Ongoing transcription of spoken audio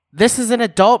This is an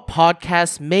adult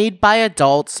podcast made by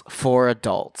adults for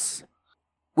adults.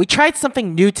 We tried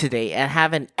something new today and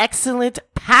have an excellent,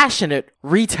 passionate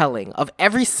retelling of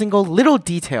every single little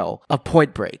detail of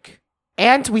Point Break.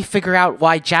 And we figure out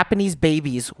why Japanese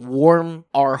babies warm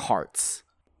our hearts.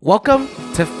 Welcome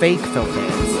to Fake Film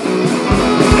Fans.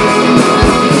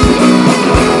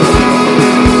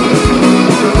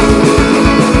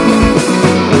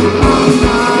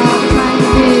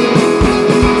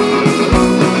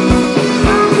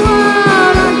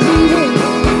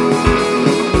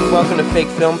 Welcome to Fake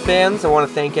Film Fans. I want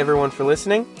to thank everyone for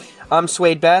listening. I'm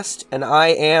Swade Best, and I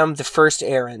am the first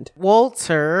errand.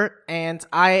 Walter, and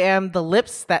I am the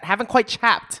lips that haven't quite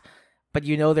chapped, but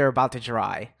you know they're about to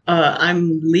dry.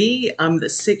 I'm Lee. I'm the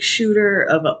six-shooter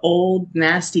of an old,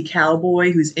 nasty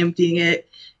cowboy who's emptying it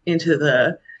into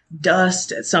the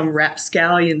dust at some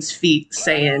rapscallion's feet,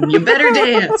 saying, "You better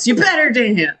dance! You better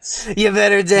dance! You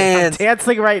better dance!" I'm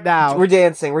dancing right now. We're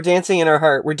dancing. We're dancing in our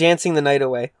heart. We're dancing the night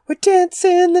away. We're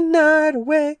dancing the night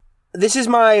away. This is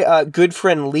my good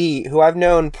friend Lee, who I've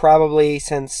known probably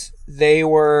since they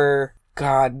were,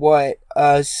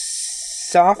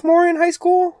 sophomore in high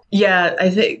school? Yeah, I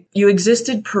think you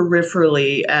existed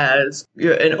peripherally as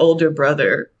an older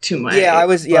brother to my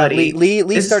buddy.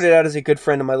 Lee started out as a good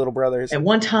friend of my little brother's. And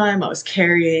one time I was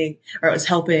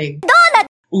helping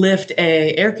lift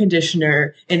a air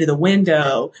conditioner into the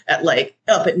window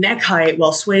up at neck height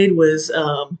while Swade was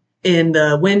in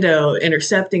the window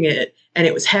intercepting it, and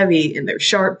it was heavy and there were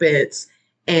sharp bits.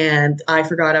 And I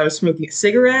forgot I was smoking a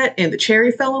cigarette, and the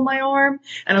cherry fell on my arm.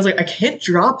 And I was like, I can't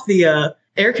drop the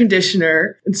air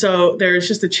conditioner. And so there's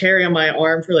just a cherry on my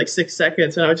arm for 6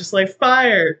 seconds. And I was just like,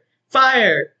 fire,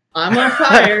 fire. I'm on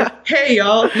fire. Hey,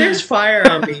 y'all, there's fire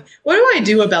on me. What do I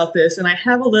do about this? And I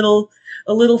have a little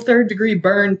third-degree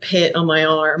burn pit on my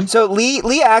arm. So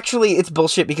Lee actually, it's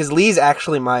bullshit because Lee's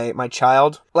actually my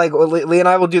child. Lee and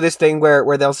I will do this thing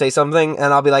where they'll say something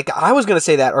and I'll be like, I was going to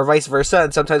say that, or vice versa.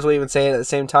 And sometimes we'll even say it at the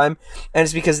same time. And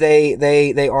it's because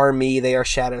they are me. They are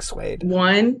Shadow Swade.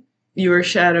 One, you are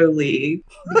Shadow Lee.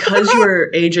 Because you are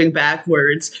aging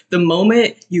backwards, the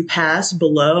moment you pass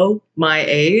below my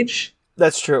age...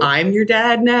 That's true. I'm your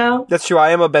dad now. That's true.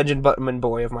 I am a Benjamin Button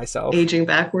boy of myself. Aging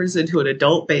backwards into an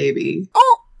adult baby.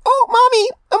 Oh, mommy,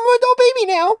 I'm an adult baby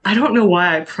now. I don't know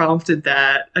why I prompted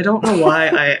that. I don't know why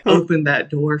I opened that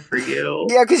door for you.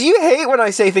 Yeah, because you hate when I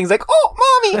say things like,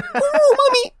 oh, mommy, oh,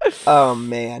 mommy. Oh,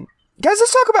 man. Guys,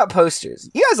 let's talk about posters.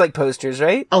 You guys like posters,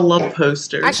 right? I love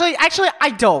posters. Actually, I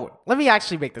don't. Let me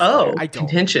actually make this clear. I don't.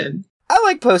 Contention. I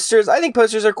like posters. I think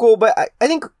posters are cool, but I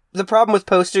think the problem with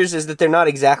posters is that they're not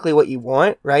exactly what you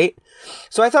want, right?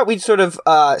 So I thought we'd sort of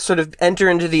enter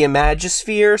into the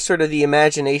imagisphere, sort of the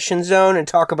imagination zone, and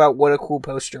talk about what a cool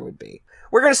poster would be.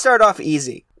 We're going to start off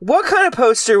easy. What kind of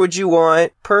poster would you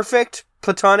want, perfect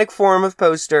platonic form of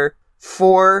poster,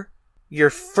 for your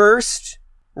first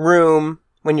room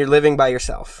when you're living by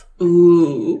yourself?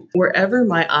 Ooh, wherever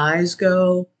my eyes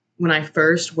go when I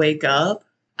first wake up,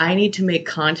 I need to make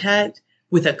contact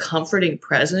with a comforting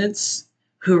presence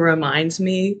who reminds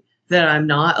me that I'm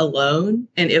not alone.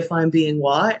 And if I'm being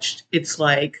watched, it's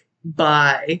like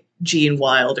by Gene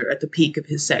Wilder at the peak of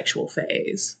his sexual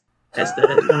phase as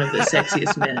one of the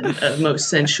sexiest men, most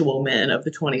sensual men of the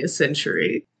 20th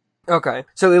century. Okay.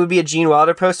 So it would be a Gene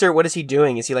Wilder poster. What is he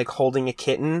doing? Is he holding a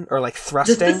kitten or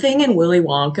thrusting? The thing in Willy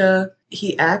Wonka,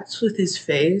 he acts with his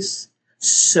face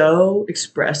so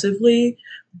expressively,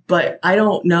 but I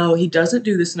don't know. He doesn't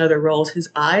do this in other roles. His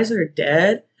eyes are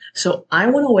dead. So I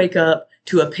want to wake up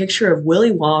to a picture of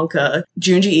Willy Wonka,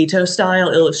 Junji Ito style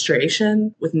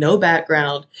illustration with no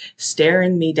background,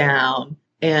 staring me down.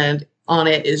 And on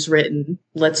it is written,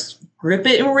 "Let's grip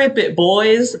it and rip it,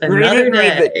 boys. Another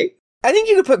day." I think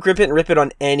you could put "grip it and rip it"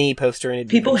 on any poster.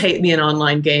 People hate me in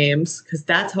online games because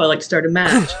that's how I like to start a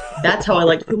match. That's how I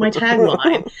like to put my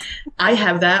tagline. I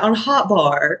have that on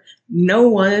Hotbar. No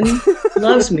one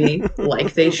loves me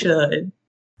like they should.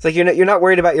 It's you're not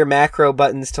worried about your macro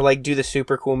buttons to do the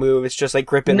super cool move. It's just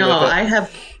grip it and rip it. No, I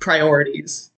have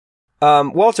priorities.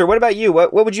 Walter, what about you?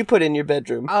 What would you put in your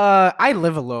bedroom? I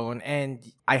live alone and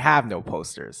I have no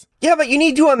posters. Yeah, but you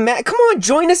need to come on,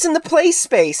 join us in the play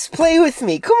space. Play with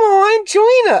me. Come on,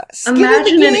 join us.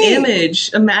 Imagine an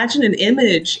image. Imagine an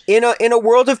image. In a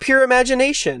world of pure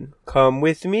imagination. Come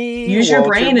with me. Use your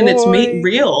brain and it's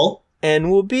real.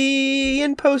 and we'll be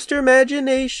in poster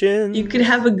imagination. You could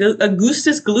have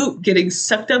Augustus Gloop getting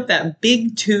sucked up that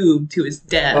big tube to his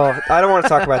death. Oh, I don't want to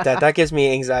talk about that. That gives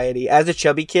me anxiety. As a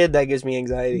chubby kid, that gives me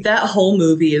anxiety. That whole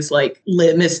movie is like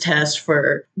litmus test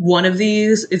for one of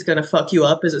these is going to fuck you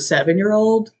up as a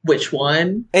 7-year-old. Which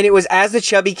one? And it was as a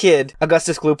chubby kid,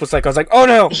 Augustus Gloop was like, I was like, oh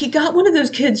no! He got one of those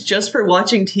kids just for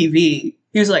watching TV.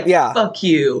 He was like, fuck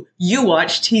you. You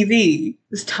watch TV.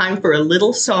 It's time for a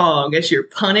little song as you're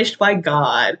punished by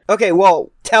God. Okay,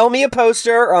 well, tell me a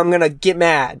poster or I'm gonna get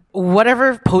mad.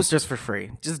 Whatever poster's for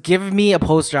free. Just give me a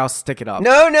poster, I'll stick it up.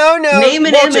 No. Name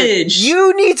an image.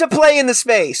 You need to play in the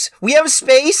space. We have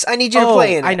space. I need you to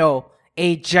play in it. I know.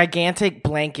 A gigantic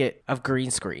blanket of green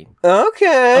screen.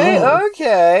 Okay.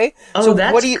 So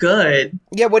that's good.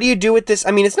 Yeah, what do you do with this?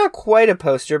 I mean, it's not quite a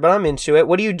poster, but I'm into it.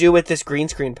 What do you do with this green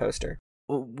screen poster?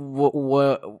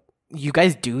 What you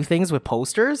guys do things with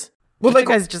posters? Well, you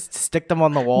guys just stick them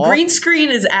on the wall? Green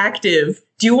screen is active.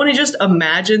 Do you want to just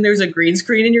imagine there's a green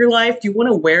screen in your life? Do you want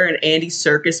to wear an Andy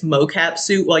Serkis mocap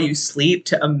suit while you sleep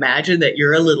to imagine that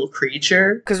you're a little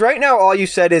creature? Because right now all you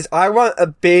said is, I want a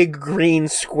big green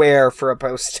square for a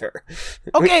poster.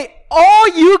 Okay, all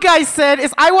you guys said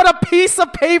is, I want a piece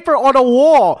of paper on a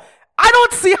wall. I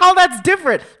don't see how that's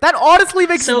different. That honestly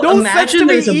makes no sense to me either. So imagine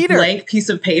there's a blank piece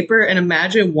of paper, and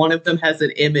imagine one of them has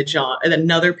an image on, and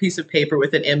another piece of paper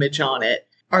with an image on it.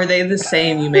 Are they the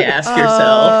same, you may ask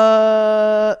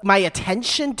yourself? My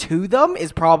attention to them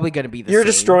is probably going to be the same. You're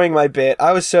destroying my bit.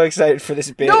 I was so excited for this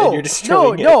bit, and you're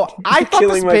destroying it. No. I thought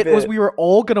this bit was we were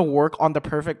all going to work on the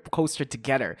perfect poster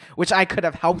together, which I could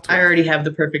have helped with. I already have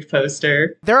the perfect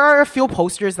poster. There are a few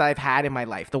posters that I've had in my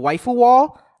life. The waifu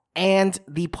wall and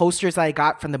the posters that I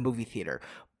got from the movie theater.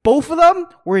 Both of them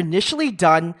were initially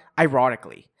done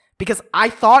ironically because I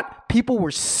thought people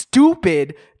were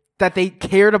stupid that they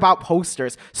cared about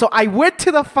posters. So I went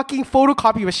to the fucking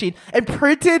photocopy machine and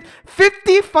printed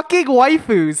 50 fucking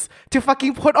waifus to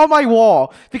fucking put on my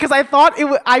wall because I thought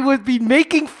I would be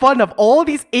making fun of all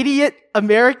these idiot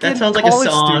American college students. That sounds like a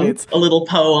song, students. A little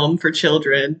poem for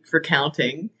children for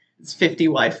counting. It's 50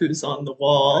 waifus on the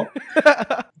wall.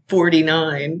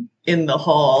 49 in the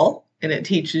hall, and it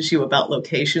teaches you about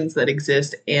locations that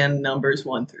exist and numbers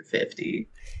 1 through 50.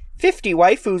 50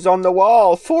 waifus on the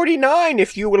wall, 49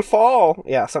 if you will fall.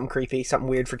 Yeah, something creepy, something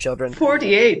weird for children.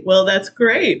 48, well, that's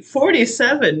great.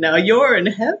 47, now you're in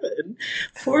heaven.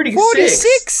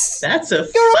 46, that's a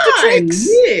fine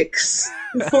mix.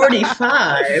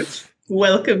 45.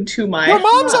 Welcome to my Your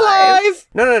mom's hive. alive!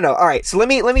 No. All right, so let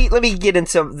me get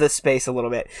into the space a little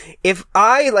bit. If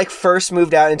I first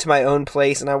moved out into my own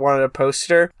place and I wanted a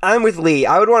poster, I'm with Lee.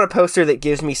 I would want a poster that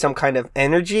gives me some kind of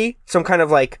energy, some kind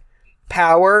of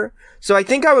power. So I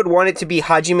think I would want it to be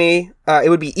Hajime. It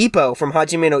would be Ippo from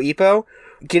Hajime no Ippo,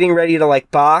 getting ready to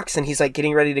box, and he's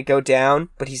getting ready to go down,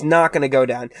 but he's not going to go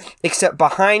down. Except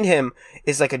behind him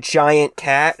is a giant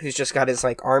cat who's just got his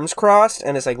arms crossed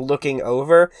and is looking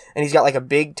over, and he's got a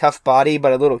big tough body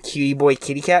but a little cutie boy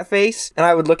kitty cat face. And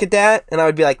I would look at that and I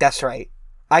would be like, that's right.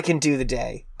 I can do the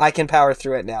day. I can power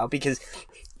through it now because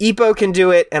Ippo can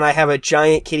do it, and I have a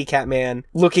giant kitty cat man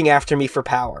looking after me for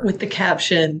power. With the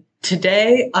caption,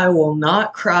 "Today I will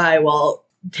not cry while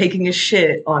taking a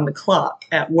shit on the clock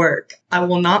at work. I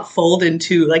will not fold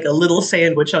into a little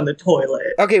sandwich on the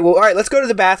toilet." Okay, well, all right, let's go to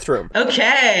the bathroom.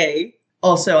 Okay.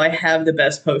 Also, I have the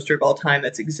best poster of all time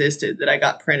that's existed that I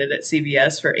got printed at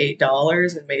CVS for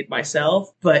 $8 and made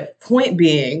myself. But point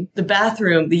being, the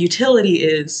bathroom, the utility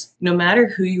is no matter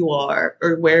who you are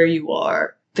or where you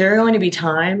are, there are going to be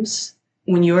times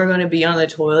when you are going to be on the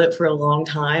toilet for a long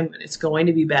time and it's going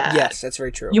to be bad. Yes, that's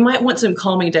very true. You might want some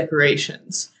calming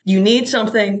decorations. You need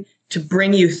something to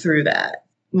bring you through that.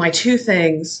 My two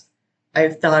things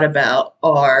I've thought about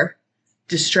are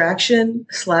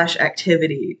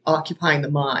distraction/activity occupying the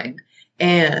mind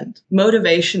and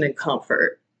motivation and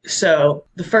comfort. So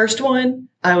the first one,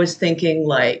 I was thinking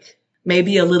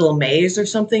maybe a little maze or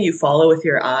something you follow with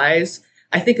your eyes.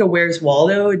 I think a Where's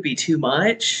Waldo would be too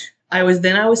much. I was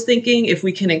thinking if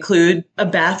we can include a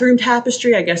bathroom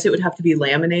tapestry, I guess it would have to be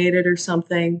laminated or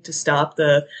something to stop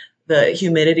the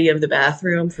humidity of the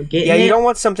bathroom from getting you don't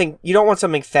want something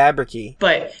fabricy.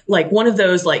 But one of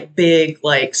those big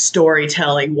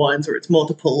storytelling ones where it's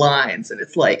multiple lines and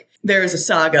it's there is a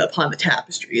saga upon the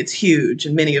tapestry. It's huge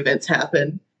and many events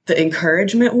happen. The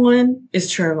encouragement one is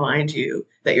to remind you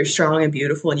that you're strong and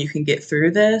beautiful and you can get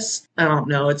through this. I don't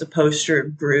know. It's a poster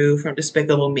of Gru from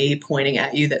Despicable Me pointing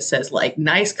at you that says, like,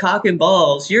 nice cock and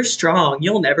balls. You're strong.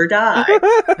 You'll never die.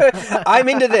 I'm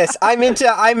into this. I'm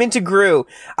into Gru.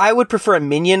 I would prefer a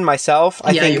minion myself.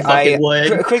 I think you fucking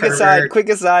would. Quick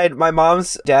aside. My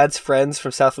mom's dad's friends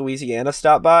from South Louisiana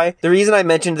stopped by. The reason I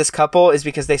mentioned this couple is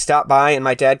because they stopped by and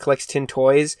my dad collects tin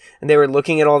toys and they were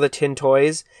looking at all the tin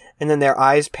toys. And then their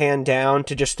eyes panned down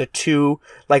to just the two,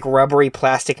 like, rubbery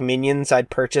plastic minions I'd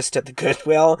purchased at the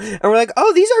Goodwill. And we're like,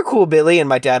 oh, these are cool, Billy. And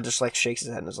my dad just, like, shakes his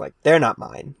head and is like, they're not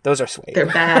mine. Those are Swade. They're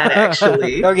bad,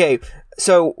 actually. Okay,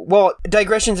 so, well,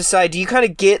 digressions aside, do you kind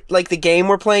of get, like, the game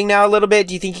we're playing now a little bit?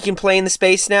 Do you think you can play in the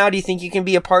space now? Do you think you can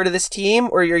be a part of this team?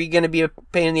 Or are you going to be a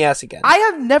pain in the ass again? I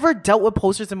have never dealt with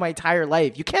posters in my entire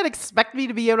life. You can't expect me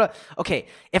to be able to... Okay,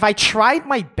 if I tried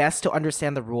my best to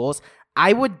understand the rules,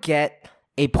 I would get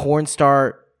a porn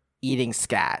star eating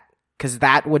scat, because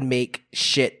that would make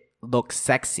shit look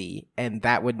sexy and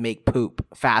that would make poop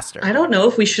faster. I don't know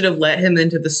if we should have let him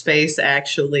into the space,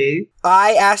 actually.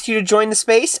 I asked you to join the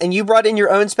space and you brought in your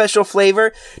own special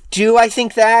flavor. Do I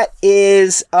think that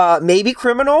is maybe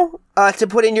criminal to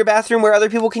put in your bathroom where other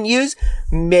people can use?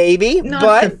 Maybe, Not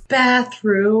but the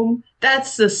bathroom.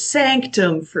 That's the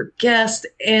sanctum for guest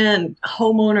and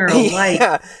homeowner alike.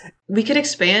 Yeah. We could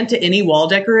expand to any wall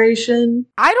decoration.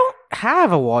 I don't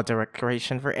have a wall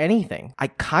decoration for anything. I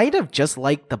kind of just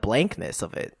like the blankness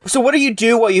of it. So what do you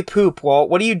do while you poop, Walt?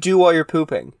 What do you do while you're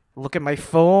pooping? Look at my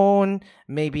phone,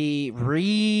 maybe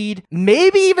read,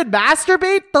 maybe even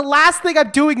masturbate. The last thing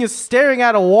I'm doing is staring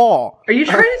at a wall. Are you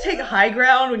trying to take high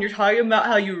ground when you're talking about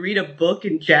how you read a book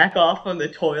and jack off on the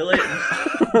toilet?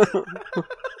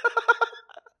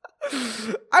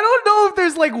 I don't know if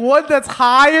there's like one that's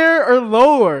higher or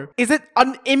lower. Is it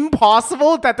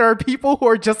impossible that there are people who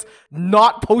are just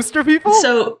not poster people?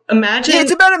 So imagine... Yeah,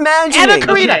 it's about imagining. Anna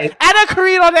Karina. Okay. Anna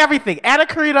Karina on everything. Anna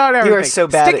Karina on everything. You are so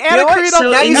bad Stick at- Anna You know what? Karina So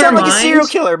on now in you your sound like a mind, serial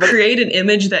killer, but- create an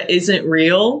image that isn't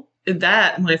real.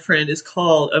 That, my friend, is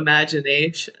called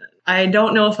imagination. I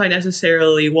don't know if I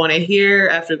necessarily want to hear,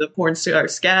 after the porn star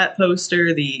scat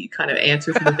poster, the kind of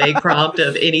answer to the vague prompt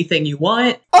of anything you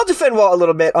want. I'll defend Walt a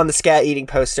little bit on the scat eating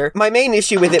poster. My main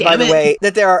issue with it, by the way,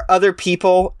 that there are other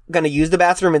people going to use the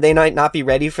bathroom and they might not be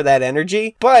ready for that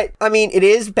energy. But, I mean, it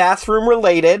is bathroom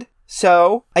related,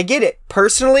 so I get it.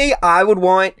 Personally, I would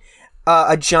want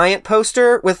a giant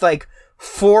poster with like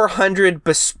 400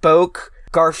 bespoke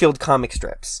Garfield comic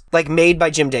strips, like made by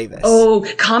Jim Davis. Oh,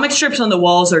 comic strips on the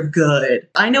walls are good.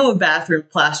 I know a bathroom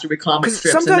plastered with comic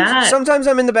strips, Sometimes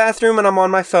I'm in the bathroom and I'm on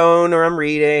my phone or I'm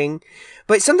reading,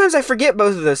 but sometimes I forget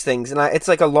both of those things, and it's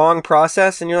like a long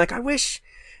process. And you're like, I wish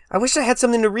I had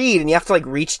something to read, and you have to like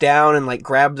reach down and like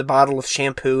grab the bottle of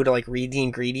shampoo to like read the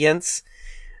ingredients.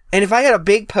 And if I had a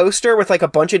big poster with like a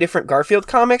bunch of different Garfield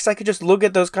comics, I could just look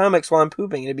at those comics while I'm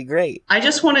pooping. It'd be great. I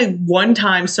just want to one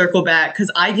time circle back,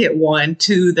 because I get one,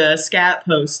 to the scat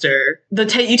poster.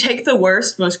 You take the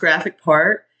worst, most graphic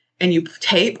part and you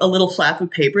tape a little flap of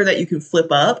paper that you can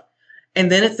flip up, and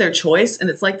then it's their choice. And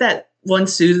it's like that one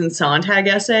Susan Sontag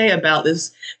essay about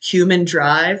this human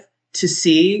drive to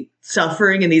see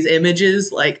suffering in these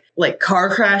images, like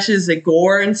car crashes and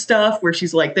gore and stuff, where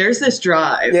she's like, there's this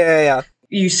drive. Yeah.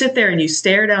 You sit there and you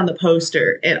stare down the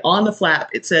poster, and on the flap,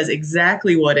 it says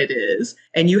exactly what it is.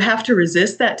 And you have to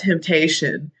resist that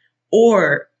temptation,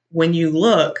 or when you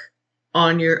look,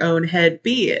 on your own head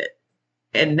be it.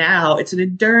 And now it's an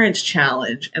endurance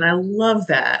challenge. And I love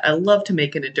that. I love to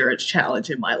make an endurance challenge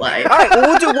in my life. All right, well,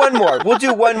 we'll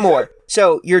do one more.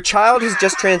 So your child has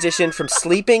just transitioned from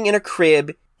sleeping in a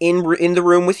crib in the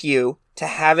room with you to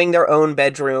having their own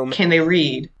bedroom. Can they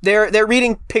read? They're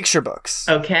reading picture books.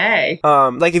 Okay.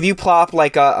 Like if you plop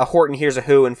like a Horton Hears a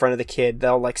Who in front of the kid,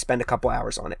 they'll like spend a couple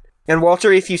hours on it. And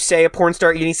Walter, if you say a porn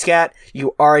star eating scat,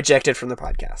 you are ejected from the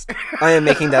podcast. I am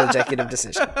making that executive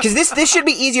decision. Because this should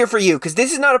be easier for you, because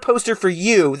this is not a poster for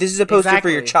you. This is a poster for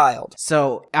your child.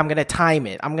 So I'm going to time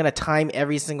it. I'm going to time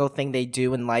every single thing they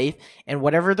do in life, and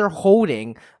whatever they're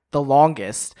holding the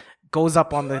longest goes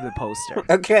up on the poster.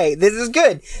 Okay, this is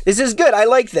good. I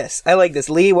like this.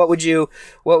 Lee, what would you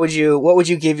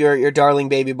give your darling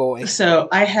baby boy? So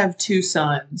I have two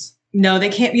sons. No, they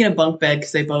can't be in a bunk bed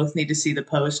because they both need to see the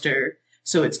poster.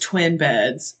 So it's twin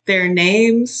beds. Their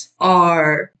names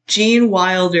are Gene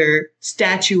Wilder,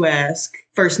 statuesque,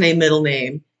 first name, middle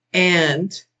name,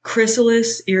 and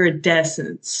Chrysalis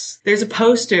Iridescence. There's a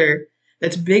poster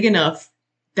that's big enough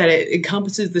that it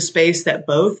encompasses the space that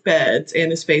both beds and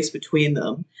the space between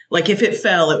them. Like if it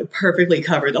fell, it would perfectly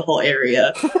cover the whole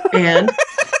area. And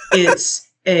it's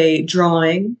a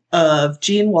drawing of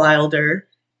Gene Wilder,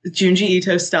 Junji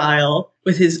Ito style,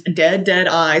 with his dead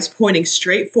eyes pointing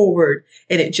straight forward,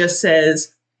 and it just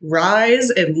says, "Rise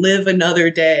and live another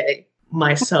day,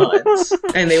 my sons,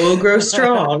 and they will grow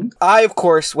strong." I, of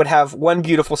course, would have one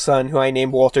beautiful son who I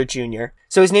named Walter Jr.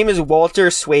 So his name is Walter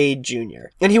Swade Jr.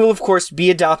 And he will, of course, be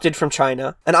adopted from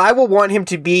China. And I will want him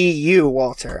to be you,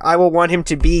 Walter. I will want him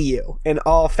to be you in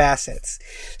all facets.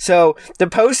 So the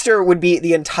poster would be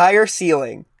the entire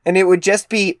ceiling, and it would just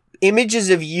be images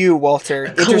of you,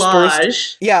 Walter,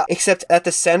 collage. Yeah, except at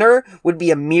the center would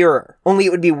be a mirror, only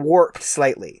it would be warped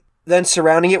slightly. Then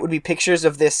surrounding it would be pictures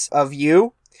of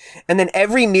you. And then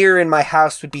every mirror in my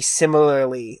house would be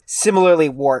similarly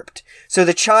warped. So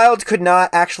the child could not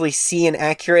actually see an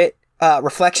accurate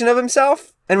reflection of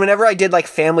himself. And whenever I did like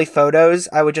family photos,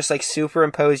 I would just like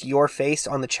superimpose your face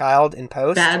on the child in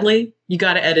post. Badly? You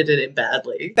gotta edit it in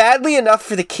badly. Badly enough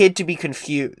for the kid to be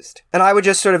confused. And I would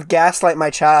just sort of gaslight my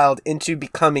child into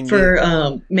becoming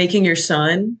For making your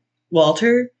son,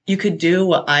 Walter, you could do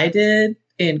what I did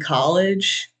in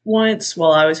college once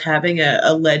while I was having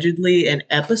allegedly an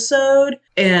episode,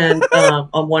 and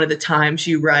on one of the times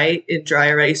you write in dry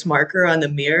erase marker on the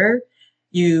mirror,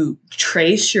 you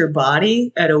trace your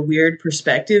body at a weird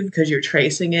perspective because you're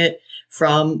tracing it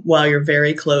from while you're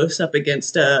very close up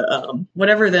against a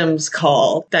whatever them's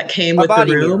called that came with the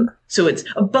room. Mirror. So it's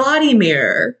a body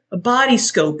mirror, a body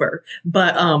scoper,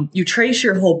 but you trace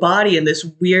your whole body in this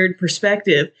weird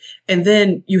perspective, and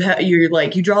then you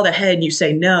draw the head and you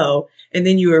say no. And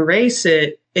then you erase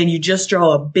it and you just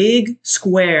draw a big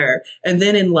square. And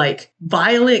then in like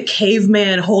violent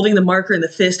caveman holding the marker in the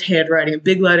fist handwriting in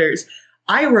big letters,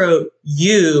 I wrote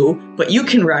you, but you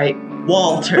can write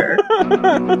Walter.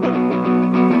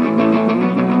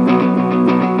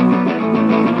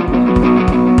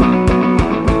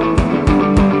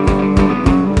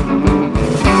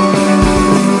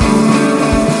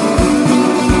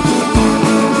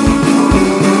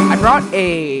 Brought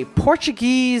a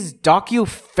Portuguese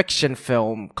docu-fiction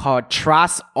film called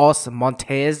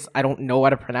Trás-os-Montes. I don't know how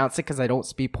to pronounce it because I don't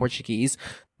speak Portuguese.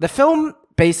 The film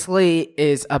basically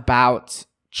is about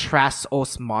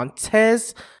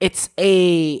Trás-os-Montes. It's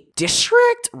a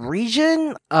district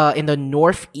region in the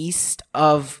northeast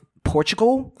of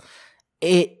Portugal.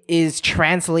 It is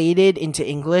translated into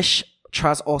English,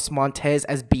 Trás-os-Montes,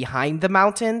 as behind the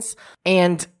mountains,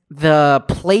 and the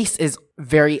place is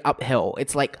very uphill.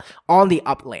 It's like on the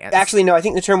uplands. Actually, no, I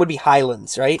think the term would be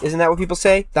highlands, right? Isn't that what people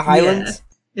say? The highlands?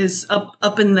 Yeah. Is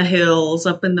up in the hills,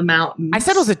 up in the mountains. I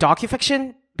said it was a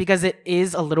docufiction because it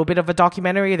is a little bit of a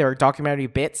documentary. There are documentary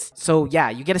bits. So yeah,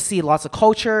 you get to see lots of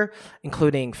culture,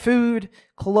 including food,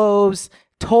 clothes,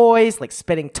 toys, like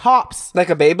spinning tops. Like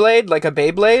a Beyblade? Like a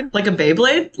Beyblade? Like a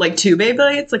Beyblade? Like two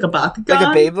Beyblades? Like a Bakugan? Like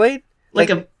a Beyblade? Like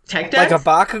a tech deck? Like a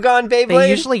Bakugan Beyblade? They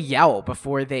usually yell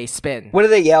before they spin. What do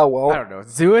they yell, Will? I don't know.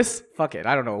 Zeus? Fuck it.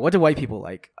 I don't know. What do white people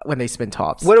like when they spin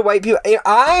tops? What do white people...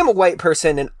 I'm a white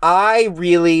person, and I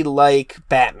really like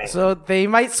Batman. So they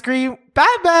might scream,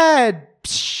 Batman!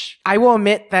 Psh. I will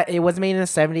admit that it was made in the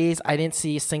 70s. I didn't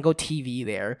see a single TV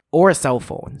there or a cell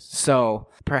phone. So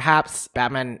perhaps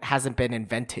Batman hasn't been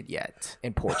invented yet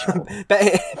in Portugal.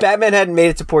 Batman hadn't made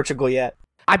it to Portugal yet.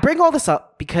 I bring all this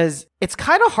up because it's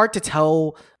kind of hard to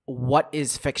tell what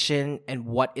is fiction and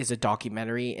what is a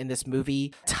documentary in this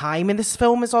movie. Time in this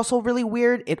film is also really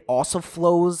weird. It also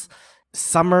flows.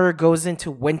 Summer goes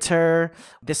into winter.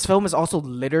 This film is also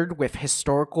littered with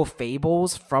historical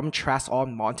fables from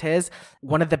Trás-os-Montes.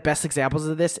 One of the best examples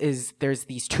of this is there's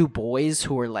these two boys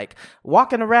who are like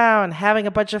walking around having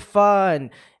a bunch of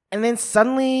fun. And then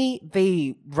suddenly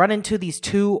they run into these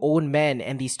two old men,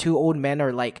 and these two old men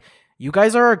are like, you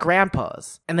guys are our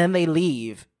grandpas. And then they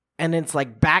leave. And it's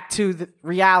like back to the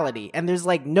reality. And there's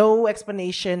like no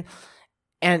explanation.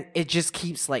 And it just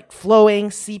keeps like flowing,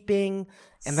 seeping.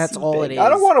 And that's all it is. I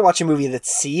don't want to watch a movie that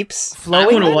seeps. Flowing?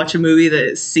 I want to watch a movie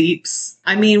that seeps.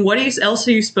 I mean, what else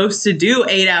are you supposed to do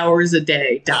 8 hours a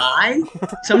day? Die?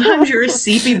 Sometimes you're a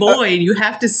seepy boy and you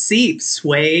have to seep,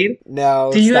 Swade. No,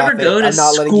 do you ever go to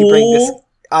school?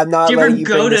 I'm not do you letting ever you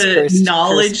go bring to this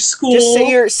knowledge school?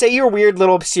 Just say your weird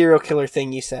little serial killer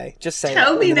thing you say. Just say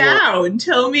Tell me now and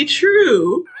tell me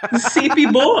true. Seepy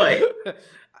boy.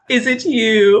 Is it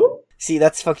you? See,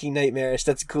 that's fucking nightmarish.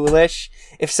 That's ghoulish.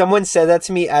 If someone said that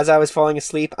to me as I was falling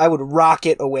asleep, I would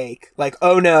rocket awake. Like,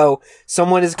 oh no,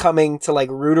 someone is coming to like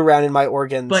root around in my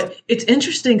organs. But it's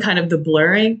interesting, kind of the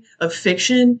blurring of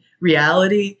fiction,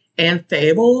 reality, and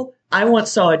fable. I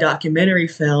once saw a documentary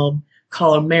film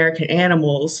called American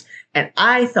Animals, and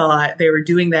I thought they were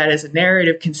doing that as a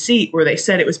narrative conceit where they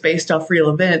said it was based off real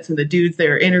events and the dudes they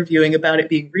were interviewing about it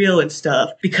being real and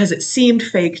stuff, because it seemed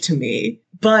fake to me.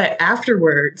 But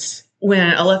afterwards,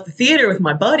 when I left the theater with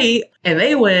my buddy and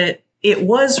they went, it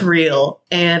was real.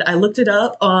 And I looked it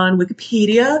up on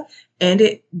Wikipedia and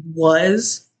it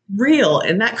was real.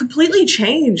 And that completely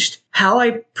changed how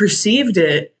I perceived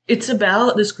it. It's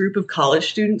about this group of college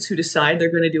students who decide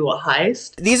they're going to do a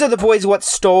heist. These are the boys what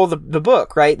stole the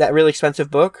book, right? That really expensive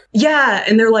book? Yeah,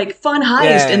 and they're like, fun heist.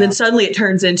 Yeah. And then suddenly it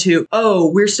turns into, oh,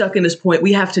 we're stuck in this point.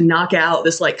 We have to knock out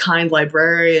this like kind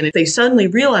librarian. And they suddenly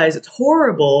realize it's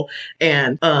horrible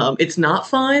and it's not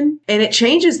fun. And it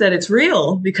changes that it's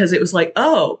real because it was like,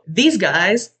 oh, these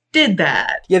guys did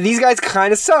that. Yeah, these guys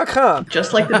kind of suck, huh?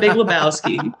 Just like the Big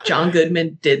Lebowski. John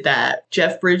Goodman did that.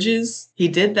 Jeff Bridges, he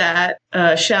did that.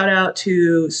 Shout out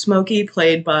to Smokey,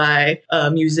 played by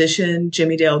musician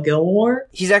Jimmy Dale Gilmore.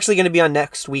 He's actually going to be on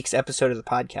next week's episode of the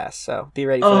podcast, so be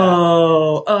ready for that.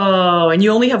 Oh, and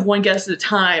you only have one guest at a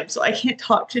time, so I can't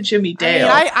talk to Jimmy Dale.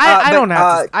 I don't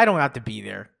have to be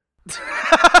there.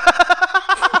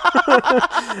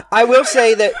 I will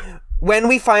say that when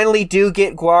we finally do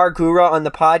get Gwar Gura on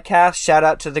the podcast, shout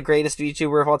out to the greatest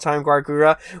VTuber of all time, Gwar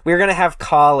Gura, we're going to have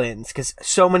call-ins because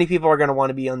so many people are going to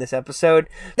want to be on this episode.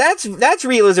 That's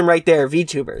realism right there,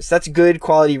 VTubers. That's good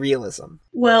quality realism.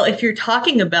 Well, if you're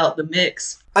talking about the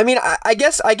mix, I mean, I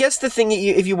guess the thing,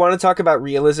 if you want to talk about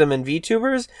realism and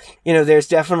VTubers, there's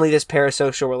definitely this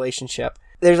parasocial relationship.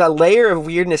 There's a layer of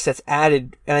weirdness that's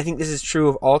added, and I think this is true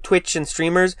of all Twitch and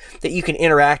streamers, that you can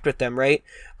interact with them, right?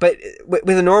 But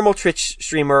with a normal Twitch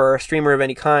streamer or a streamer of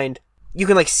any kind, you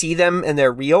can like see them and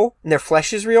they're real and their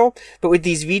flesh is real. But with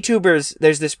these VTubers,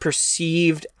 there's this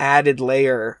perceived added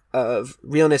layer of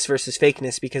realness versus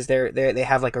fakeness because they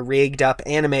have like a rigged up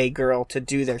anime girl to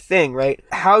do their thing, right?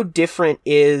 How different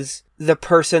is the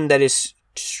person that is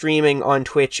streaming on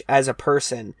Twitch as a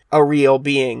person, a real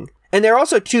being? And they're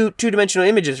also two-dimensional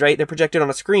images, right? They're projected on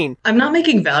a screen. I'm not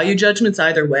making value judgments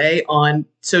either way on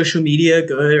social media,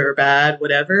 good or bad,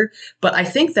 whatever. But I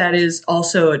think that is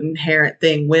also an inherent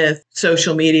thing with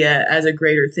social media as a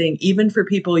greater thing. Even for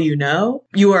people you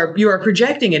are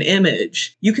projecting an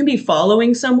image. You can be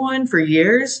following someone for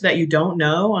years that you don't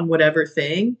know on whatever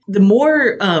thing. The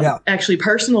more actually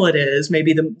personal it is,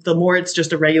 maybe the more it's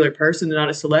just a regular person and not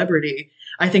a celebrity,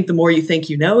 I think the more you think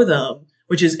you know them.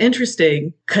 Which is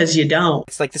interesting because you don't.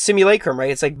 It's like the simulacrum,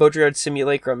 right? It's like Baudrillard's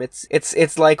simulacrum.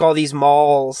 It's like all these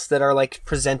malls that are like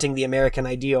presenting the American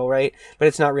ideal, right? But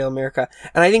it's not real America.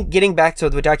 And I think getting back to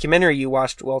the documentary you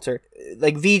watched, Walter,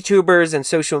 like VTubers and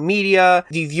social media,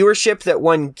 the viewership that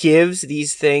one gives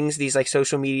these things, these like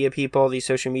social media people, these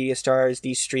social media stars,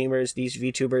 these streamers, these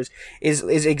VTubers,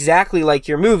 is exactly like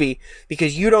your movie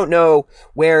because you don't know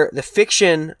where the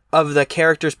fiction of the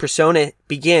character's persona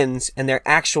begins and their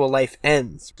actual life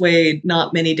ends. Wade,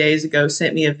 not many days ago,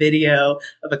 sent me a video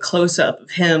of a close-up of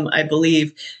him, I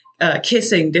believe,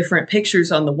 kissing different pictures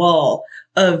on the wall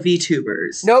of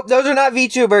VTubers. Nope, those are not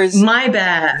VTubers. My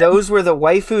bad. Those were the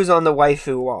waifus on the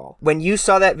waifu wall. When you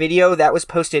saw that video, that was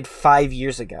posted 5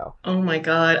 years ago. Oh my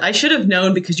god. I should have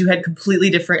known because you had completely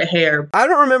different hair. I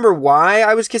don't remember why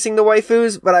I was kissing the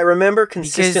waifus, but I remember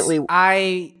consistently... Because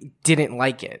I didn't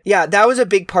like it. Yeah, that was a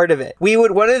big part of it.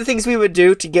 One of the things we would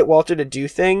do to get Walter to do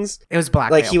things... It was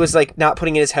blackmail. Like, he was, like, not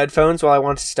putting in his headphones while I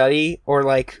wanted to study, or,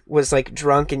 like, was, like,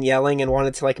 drunk and yelling and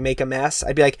wanted to, like, make a mess.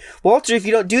 I'd be like, Walter, if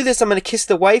you don't do this, I'm gonna kiss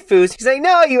the waifus. He's like,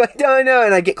 no, you don't know.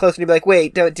 And I'd get closer and he'd be like,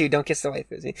 wait, don't kiss the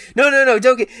waifus. No,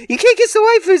 you can't kiss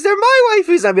the waifus. They're my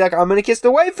waifus. I'd be like, I'm gonna kiss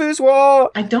the waifus,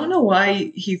 Wall. I don't know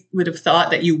why he would have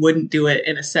thought that you wouldn't do it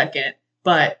in a second,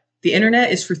 but the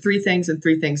internet is for three things and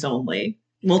three things only.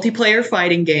 Multiplayer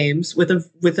fighting games with a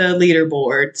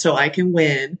leaderboard so I can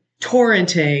win,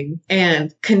 torrenting,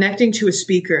 and connecting to a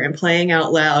speaker and playing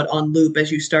out loud on loop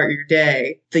as you start your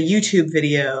day. The YouTube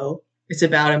video, it's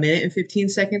about 1 minute and 15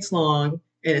 seconds long,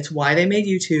 and it's why they made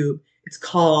YouTube. It's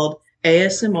called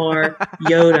ASMR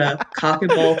Yoda Cock and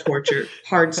Ball Torture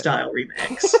Hardstyle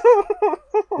Remix.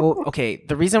 Well, okay,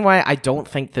 the reason why I don't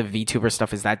think the VTuber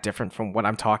stuff is that different from what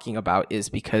I'm talking about is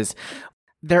because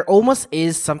there almost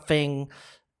is something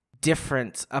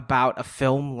different about a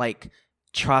film like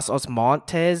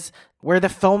Trás-os-Montes, where the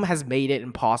film has made it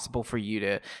impossible for you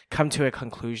to come to a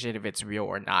conclusion if it's real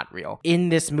or not real. In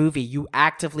this movie, you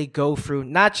actively go through,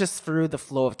 not just through the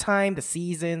flow of time, the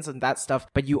seasons and that stuff,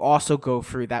 but you also go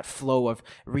through that flow of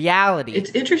reality.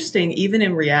 It's interesting, even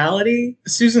in reality,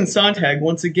 Susan Sontag,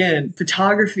 once again,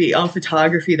 photography,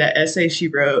 that essay she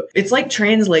wrote, it's like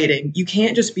translating. You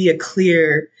can't just be a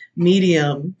clear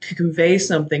medium to convey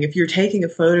something. If you're taking a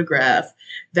photograph,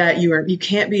 that you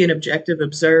can't be an objective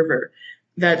observer,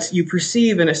 that you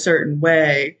perceive in a certain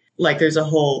way. like there's a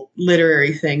whole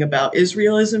literary thing about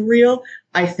Israel isn't real.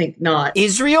 I think not.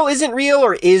 Israel isn't real,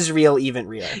 or is real even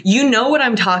real? You know what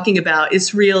I'm talking about.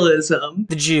 It's realism.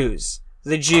 The Jews.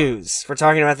 The Jews. We're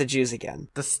talking about the Jews again.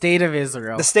 The state of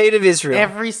Israel. The state of Israel.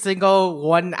 Every single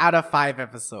 1 out of 5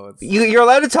 episodes. You're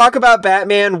allowed to talk about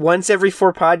Batman once every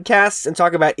 4 podcasts and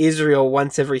talk about Israel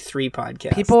once every 3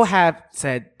 podcasts. People have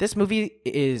said this movie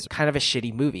is kind of a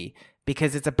shitty movie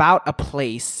because it's about a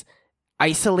place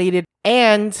isolated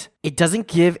and it doesn't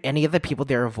give any of the people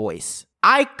there a voice.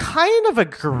 I kind of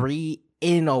agree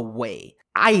in a way.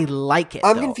 I like it.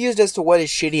 I'm though. confused as to what is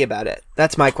shitty about it.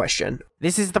 That's my question.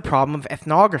 This is the problem of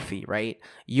ethnography, right?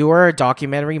 You are a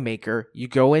documentary maker. You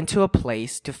go into a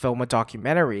place to film a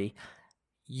documentary.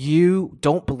 You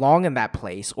don't belong in that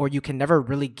place, or you can never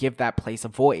really give that place a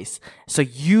voice. So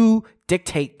you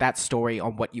dictate that story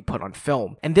on what you put on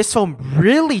film. And this film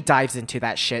really dives into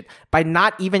that shit by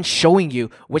not even showing you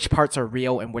which parts are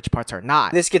real and which parts are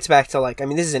not. This gets back to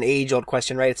this is an age-old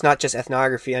question, right? It's not just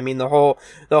ethnography. I mean, the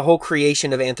whole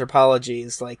creation of anthropology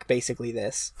is basically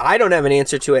this. I don't have an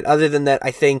answer to it other than that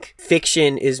I think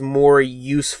fiction is more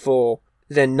useful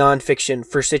than nonfiction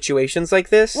for situations like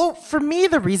this. Well, for me,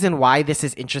 the reason why this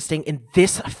is interesting in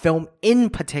this film in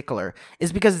particular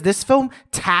is because this film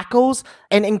tackles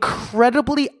an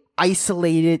incredibly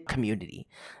isolated community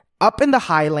up in the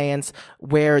highlands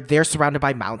where they're surrounded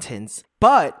by mountains.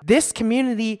 But this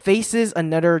community faces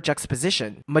another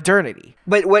juxtaposition, modernity.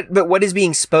 But what is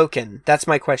being spoken? That's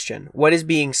my question. What is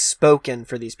being spoken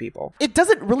for these people? It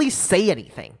doesn't really say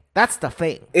anything. That's the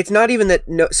thing. It's not even that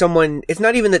it's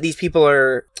not even that these people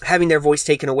are having their voice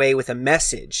taken away with a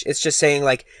message. It's just saying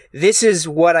this is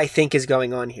what I think is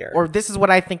going on here. Or this is what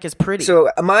I think is pretty.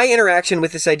 So my interaction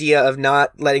with this idea of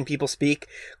not letting people speak,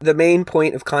 the main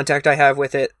point of contact I have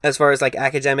with it as far as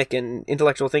academic and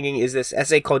intellectual thinking is this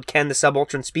essay called Can the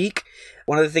Subaltern Speak?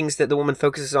 One of the things that the woman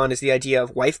focuses on is the idea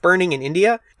of wife burning in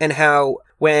India and how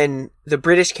when the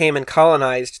British came and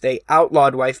colonized, they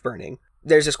outlawed wife burning.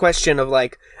 There's this question of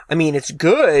it's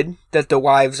good that the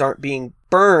wives aren't being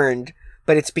burned,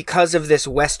 but it's because of this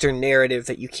Western narrative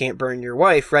that you can't burn your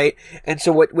wife, right? And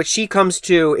so what she comes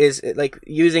to is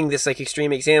using this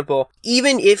extreme example.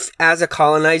 Even if as a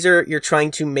colonizer, you're trying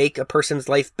to make a person's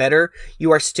life better,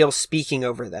 you are still speaking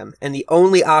over them. And the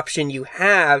only option you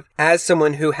have as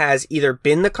someone who has either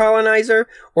been the colonizer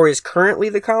or is currently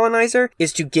the colonizer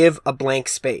is to give a blank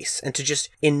space and to just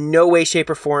in no way, shape,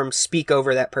 or form speak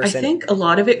over that person. I think a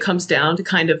lot of it comes down to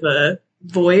kind of a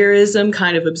voyeurism,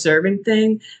 kind of observing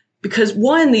thing. Because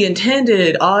one, the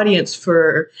intended audience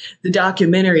for the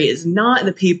documentary is not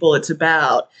the people it's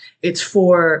about. It's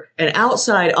for an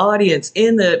outside audience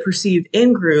in the perceived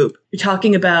in-group. You're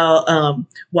talking about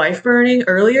wife burning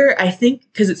earlier. I think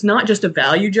because it's not just a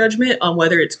value judgment on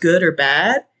whether it's good or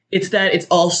bad. It's that it's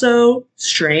also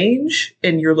strange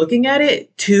and you're looking at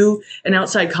it to an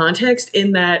outside context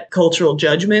in that cultural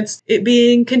judgments, it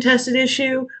being contested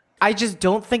issue. I just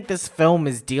don't think this film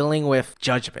is dealing with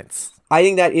judgments. I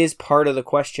think that is part of the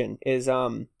question is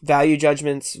value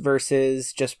judgments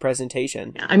versus just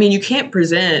presentation. I mean, you can't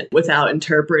present without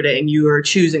interpreting. You are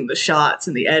choosing the shots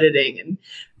and the editing and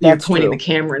you're pointing the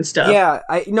camera and stuff. Yeah,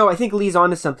 I think Lee's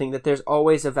onto something, that there's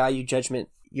always a value judgment.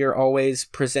 You're always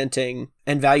presenting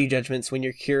and value judgments when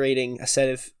you're curating a set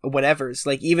of whatevers.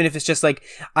 Even if it's just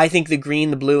I think the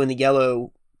green, the blue, and the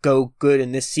yellow go good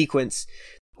in this sequence.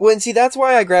 Well, and see, that's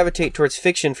why I gravitate towards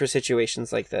fiction for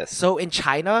situations like this. So in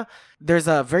China, there's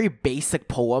a very basic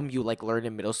poem you learn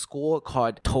in middle school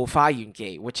called "头发云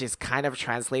给," which is kind of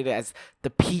translated as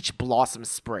the peach blossom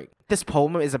spring. This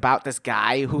poem is about this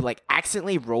guy who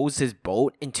accidentally rows his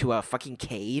boat into a fucking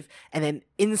cave, and then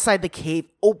inside the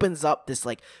cave opens up this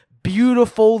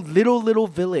beautiful little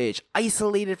village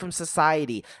isolated from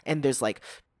society, and there's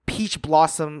peach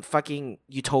blossom fucking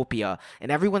utopia, and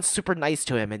everyone's super nice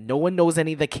to him, and no one knows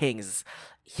any of the kings.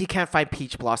 He can't find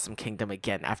Peach Blossom Kingdom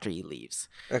again after he leaves.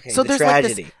 Okay, so the there's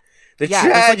tragedy.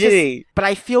 Tragedy. But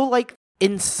I feel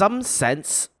in some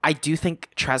sense, I do think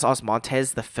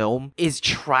Trás-os-Montes, the film, is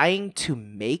trying to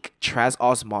make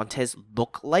Trás-os-Montes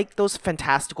look like those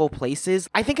fantastical places.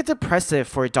 I think it's impressive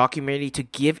for a documentary to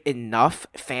give enough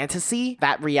fantasy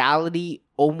that reality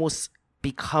almost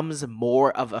becomes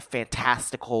more of a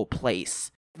fantastical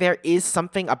place. There is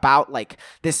something about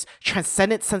this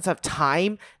transcendent sense of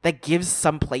time that gives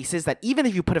some places that even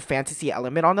if you put a fantasy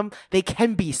element on them, they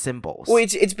can be symbols. Well,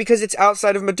 it's because it's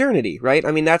outside of modernity, right?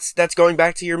 I mean, that's going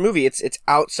back to your movie. It's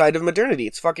outside of modernity.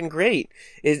 It's fucking great.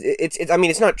 I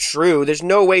mean, it's not true. There's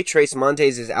no way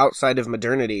Trás-os-Montes is outside of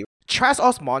modernity.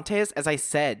 Trás-os-Montes, as I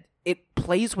said, it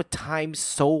plays with time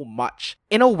so much.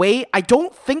 In a way, I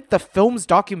don't think the film's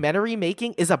documentary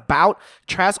making is about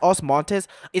Trás-os-Montes.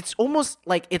 It's almost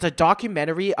like it's a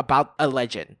documentary about a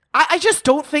legend. I just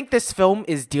don't think this film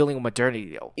is dealing with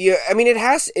modernity, though. Yeah, I mean, it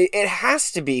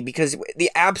has to be, because the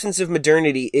absence of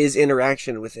modernity is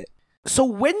interaction with it. So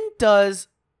when does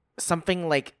something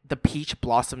like the Peach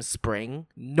Blossom Spring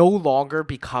no longer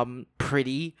become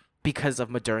pretty because of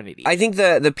modernity? I think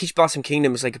the Peach Blossom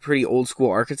Kingdom is like a pretty old school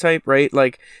archetype, right?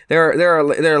 Like there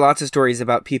are lots of stories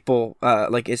about people,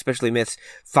 like especially myths,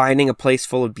 finding a place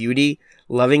full of beauty,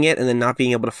 loving it, and then not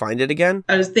being able to find it again.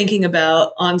 I was thinking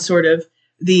about on sort of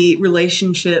the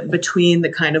relationship between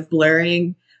the kind of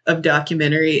blurring of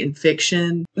documentary and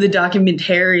fiction. The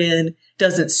documentarian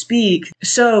doesn't speak.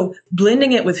 So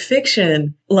blending it with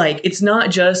fiction, like, it's not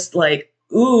just like,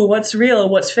 ooh, what's real,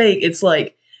 what's fake? It's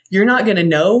like, you're not going to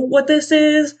know what this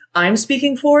is. I'm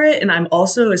speaking for it. And I'm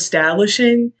also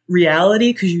establishing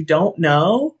reality because you don't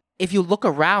know. If you look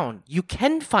around, you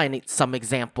can find some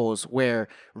examples where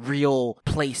real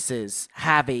places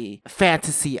have a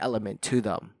fantasy element to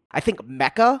them. I think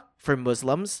Mecca for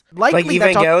Muslims, like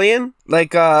Evangelion,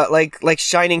 like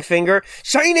Shining Finger.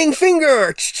 Shining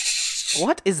Finger.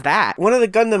 What is that? One of the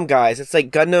Gundam guys. It's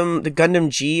like Gundam, the Gundam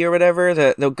G or whatever,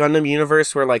 the Gundam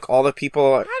universe where like all the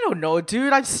people. I don't know,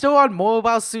 dude. I'm still on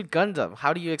Mobile Suit Gundam.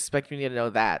 How do you expect me to know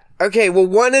that? Okay, well,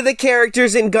 one of the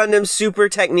characters in Gundam Super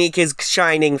Technique is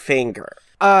Shining Finger.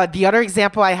 The other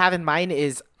example I have in mind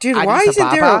is, dude, why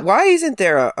isn't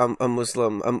there a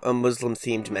Muslim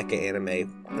themed mecha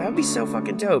anime? That would be so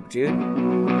fucking dope, dude.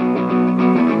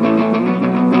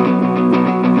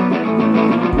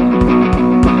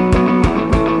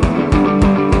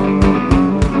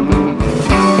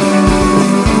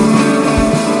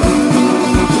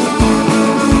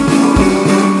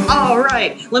 All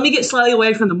right, let me get slightly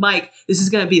away from the mic. This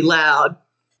is going to be loud.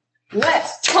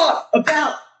 Let's talk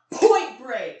about Point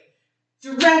Break.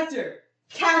 Director,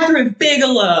 Kathryn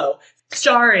Bigelow.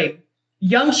 Starring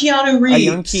young Keanu Reeves. A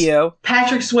young Keo.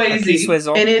 Patrick Swayze.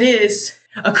 And it is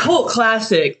a cult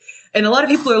classic. And a lot of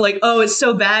people are like, oh, it's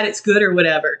so bad, it's good or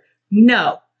whatever.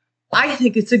 No. I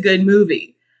think it's a good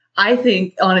movie. I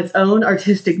think on its own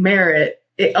artistic merit,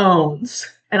 it owns.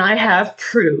 And I have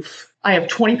proof. I have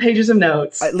 20 pages of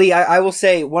notes. Lee, I will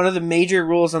say one of the major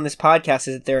rules on this podcast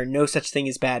is that there are no such thing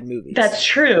as bad movies. That's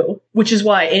true, which is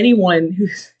why anyone who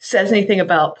says anything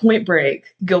about Point Break,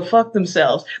 go fuck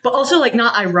themselves. But also, like,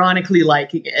 not ironically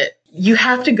liking it. You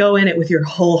have to go in it with your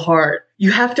whole heart.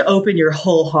 You have to open your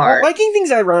whole heart. Well, liking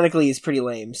things ironically is pretty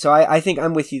lame, so I think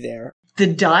I'm with you there. The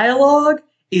dialogue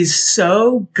is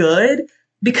so good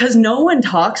because no one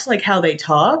talks like how they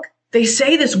talk. They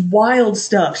say this wild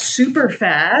stuff super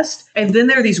fast, and then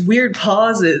there are these weird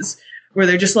pauses where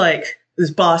they're just like,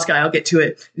 this boss guy, I'll get to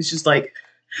it, he's just like,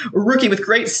 a rookie with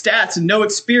great stats and no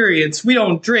experience. We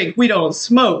don't drink, we don't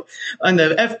smoke. And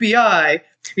the FBI,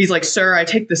 he's like, sir, I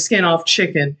take the skin off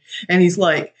chicken. And he's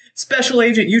like, Special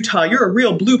Agent Utah, you're a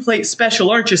real blue plate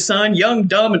special, aren't you, son? Young,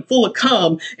 dumb, and full of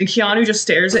cum. And Keanu just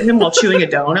stares at him while chewing a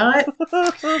donut.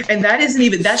 And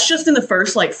that's just in the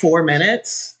first, like, 4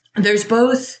 minutes. There's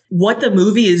both what the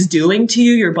movie is doing to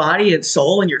you, your body and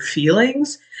soul and your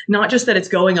feelings, not just that it's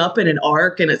going up in an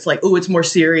arc and it's like, oh, it's more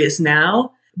serious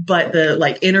now, but the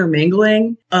like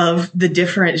intermingling of the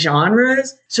different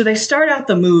genres. So they start out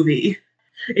the movie.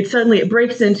 It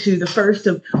breaks into the first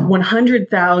of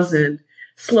 100,000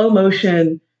 slow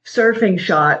motion surfing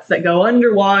shots that go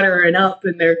underwater and up,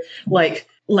 and they're like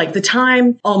the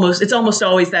time it's almost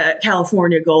always that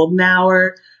California golden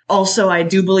hour. Also, I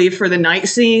do believe for the night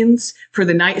scenes,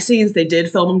 they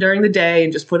did film them during the day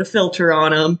and just put a filter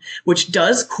on them, which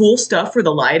does cool stuff for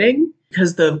the lighting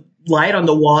because the light on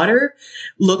the water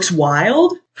looks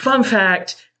wild. Fun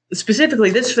fact, specifically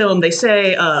this film, they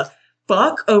say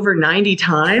fuck over 90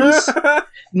 times,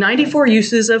 94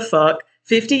 uses of fuck,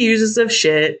 50 uses of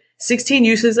shit, 16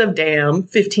 uses of damn,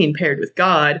 15 paired with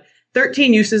God,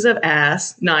 13 uses of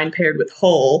ass, 9 paired with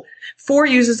hole, 4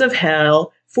 uses of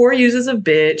hell, 4 uses of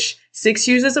bitch, 6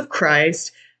 uses of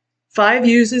Christ, 5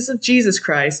 uses of Jesus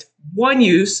Christ, 1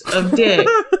 use of dick.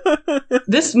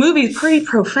 This movie is pretty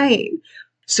profane.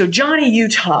 So Johnny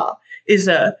Utah is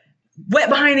a wet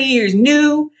behind the ears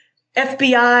new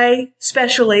FBI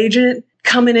special agent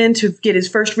coming in to get his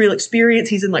first real experience.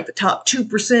 He's in like the top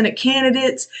 2% of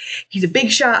candidates. He's a big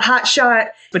shot, hot shot,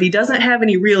 but he doesn't have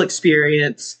any real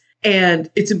experience. And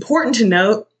it's important to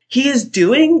note, he is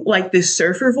doing like this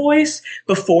surfer voice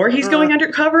before he's going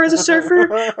undercover as a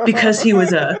surfer because he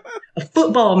was a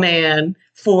football man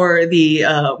for the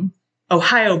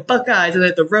Ohio Buckeyes, and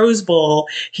at the Rose Bowl,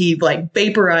 he like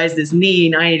vaporized his knee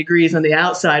 90 degrees on the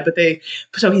outside.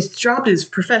 So he's dropped his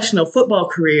professional football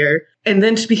career and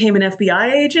then just became an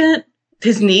FBI agent.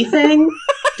 His knee thing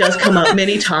does come up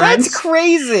many times. That's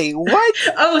crazy. What?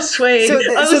 Oh, Swade. So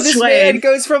this man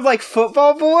goes from like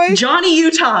football boy? Johnny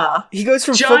Utah. He goes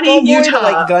from Johnny football boy Utah to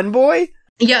like gun boy?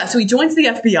 Yeah, so he joins the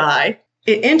FBI.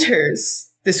 It enters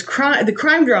the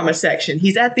crime drama section.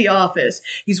 He's at the office.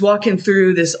 He's walking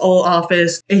through this old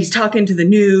office and he's talking to the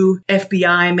new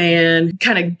FBI man,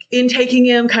 kind of intaking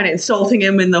him, kind of insulting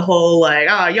him in the whole like,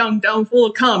 young, dumb, full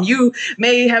of cum. You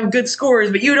may have good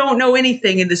scores, but you don't know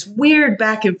anything. And this weird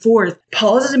back and forth,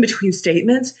 pauses in between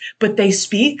statements, but they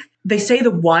say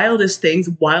the wildest things,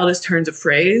 wildest turns of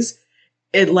phrase.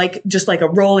 It just like a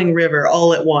rolling river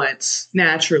all at once,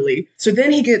 naturally. So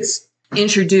then he gets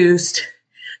introduced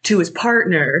to his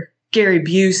partner, Gary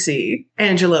Busey,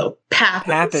 Angelo Pappas.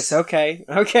 Pappas,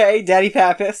 okay, Daddy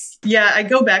Pappas. Yeah, I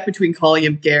go back between calling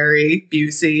him Gary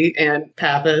Busey and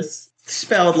Pappas,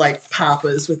 spelled like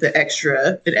Papas with an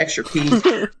extra P.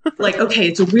 Like, okay,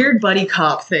 it's a weird buddy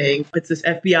cop thing. It's this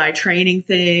FBI training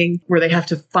thing where they have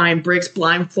to find bricks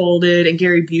blindfolded, and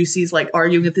Gary Busey's like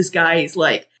arguing with this guy. He's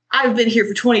like, I've been here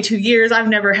for 22 years. I've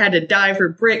never had to die for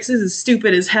bricks. This is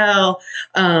stupid as hell.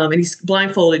 And he's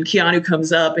blindfolded. Keanu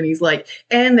comes up and he's like,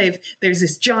 and there's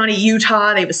this Johnny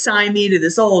Utah. They've assigned me to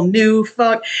this old new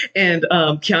fuck. And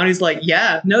Keanu's like,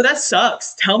 yeah, no, that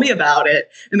sucks. Tell me about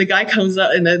it. And the guy comes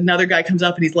up and another guy comes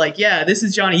up and he's like, yeah, this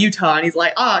is Johnny Utah. And he's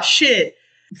like, shit.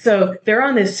 So they're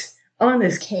on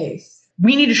this case.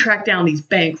 We need to track down these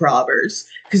bank robbers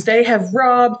because they have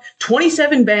robbed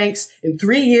 27 banks in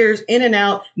 3 years, in and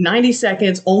out, 90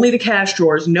 seconds, only the cash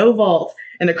drawers, no vault.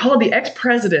 And they're called the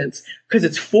ex-presidents because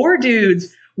it's 4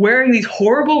 dudes wearing these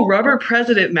horrible rubber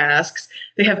president masks.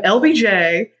 They have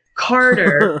LBJ,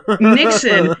 Carter,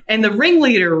 Nixon, and the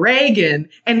ringleader, Reagan.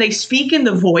 And they speak in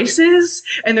the voices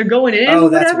and they're going in or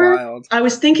whatever. That's wild. I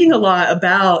was thinking a lot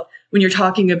about when you're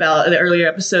talking about the earlier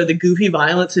episode, the goofy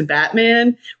violence in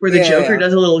Batman, where the Joker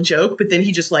does a little joke, but then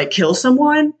he just like kills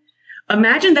someone.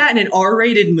 Imagine that in an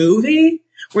R-rated movie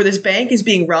where this bank is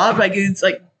being robbed by dudes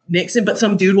like Nixon, but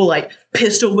some dude will like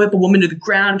pistol whip a woman to the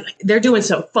ground. They're doing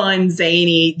some fun,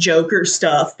 zany Joker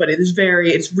stuff, but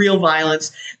it's real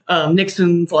violence.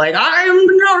 Nixon's like,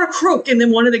 I'm not a crook. And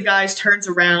then one of the guys turns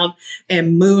around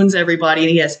and moons everybody and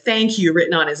he has thank you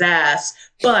written on his ass.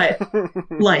 But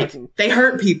like they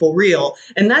hurt people real.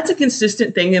 And that's a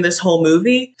consistent thing in this whole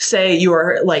movie. Say you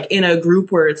are like in a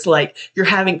group where it's like you're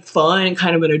having fun and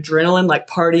kind of an adrenaline, like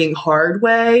partying hard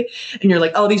way. And you're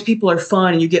like, oh, these people are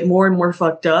fun. And you get more and more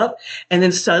fucked up. And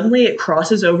then suddenly it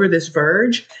crosses over this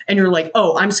verge and you're like,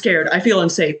 oh, I'm scared. I feel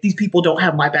unsafe. These people don't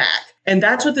have my back. And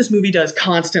that's what this movie does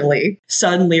constantly.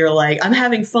 Suddenly you're like, I'm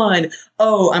having fun.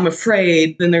 Oh, I'm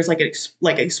afraid. Then there's like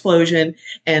an explosion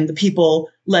and the people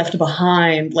left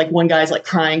behind, like one guy's like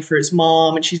crying for his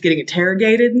mom and she's getting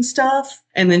interrogated and stuff.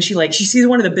 And then she sees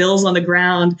one of the bills on the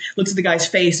ground, looks at the guy's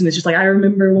face and it's just like, I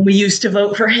remember when we used to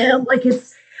vote for him.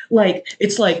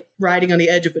 It's like riding on the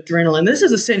edge of adrenaline. This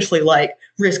is essentially like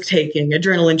risk-taking,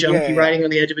 adrenaline junkie, riding on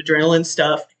the edge of adrenaline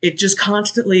stuff. It just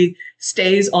constantly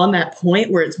stays on that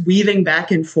point where it's weaving back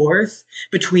and forth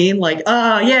between like,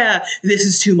 this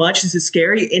is too much, this is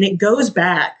scary. And it goes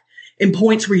back in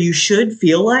points where you should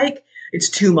feel like it's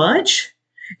too much.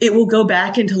 It will go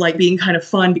back into like being kind of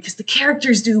fun because the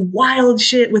characters do wild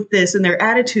shit with this and their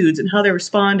attitudes and how they're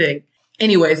responding.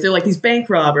 Anyways, they're like these bank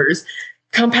robbers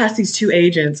come past these 2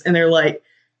 agents and they're like,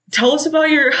 tell us about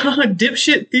your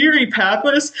dipshit theory,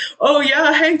 Pappas. Oh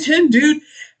yeah, hang 10, dude.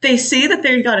 They see that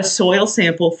they got a soil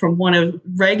sample from one of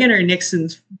Reagan or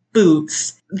Nixon's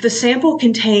boots. The sample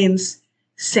contains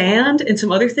sand and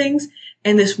some other things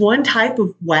and this one type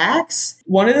of wax.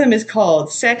 One of them is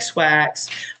called sex wax.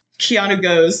 Keanu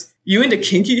goes, you into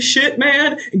kinky shit,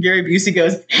 man? And Gary Busey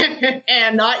goes,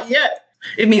 and not yet.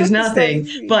 It means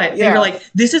nothing, but they were like,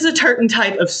 this is a certain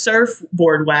type of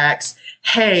surfboard wax.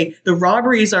 Hey, the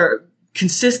robberies are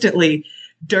consistently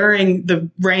during the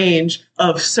range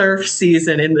of surf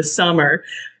season in the summer.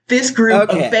 This group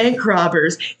of bank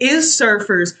robbers is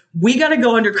surfers. We got to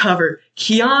go undercover.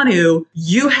 Keanu,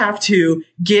 you have to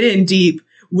get in deep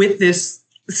with this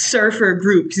surfer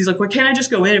group. Because he's like, well, can't I just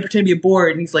go in and pretend to be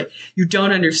bored? And he's like, you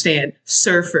don't understand.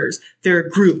 Surfers, they're a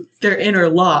group. They're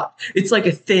interlocked. It's like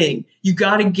a thing. You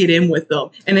got to get in with them.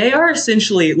 And they are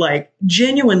essentially like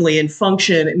genuinely in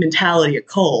function and mentality a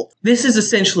cult. This is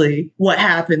essentially what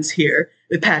happens here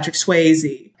with Patrick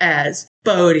Swayze as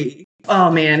Bodhi.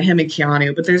 Oh man, him and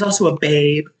Keanu, but there's also a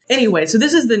babe. Anyway, so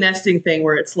this is the nesting thing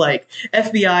where it's like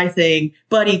FBI thing,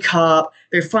 buddy cop,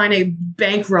 they're finding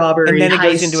bank robbery, and then it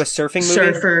goes heist, into a surfing movie.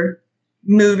 surfer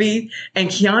movie, and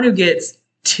Keanu gets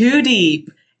too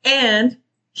deep, and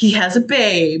he has a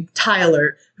babe,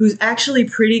 Tyler, who's actually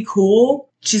pretty cool.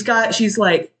 She's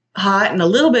like hot in a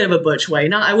little bit of a butch way.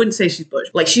 Not, I wouldn't say she's butch.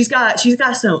 Like she's got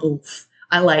some oomph.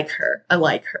 I like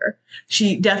her.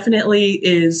 She definitely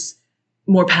is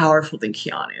more powerful than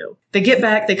Keanu. They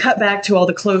cut back to all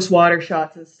the close water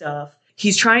shots and stuff.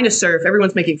 He's trying to surf.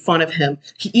 Everyone's making fun of him.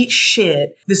 He eats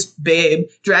shit. This babe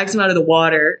drags him out of the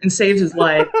water and saves his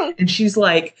life. And she's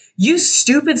like, "You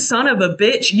stupid son of a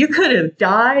bitch. You could have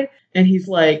died." And he's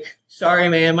like, "Sorry,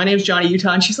 man. My name's Johnny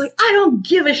Utah." And she's like, "I don't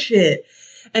give a shit."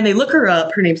 And they look her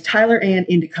up. Her name's Tyler Ann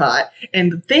Endicott.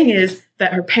 And the thing is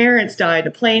that her parents died in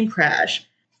a plane crash.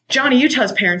 Johnny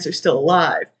Utah's parents are still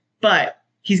alive, but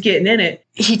he's getting in it.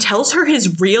 He tells her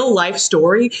his real life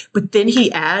story, but then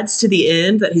he adds to the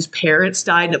end that his parents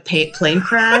died in a plane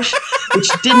crash, which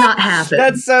did not happen.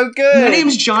 That's so good. My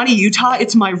name's Johnny Utah.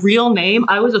 It's my real name.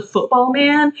 I was a football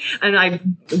man, and I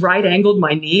right-angled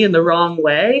my knee in the wrong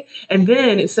way. And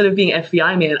then, instead of being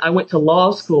FBI man, I went to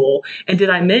law school. And did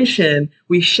I mention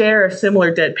we share a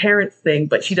similar dead parents thing,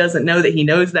 but she doesn't know that he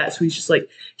knows that. So he's just like,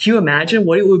 "Can you imagine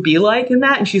what it would be like in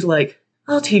that?" And she's like,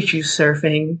 "I'll teach you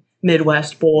surfing,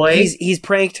 Midwest boy." He's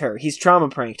pranked her. He's trauma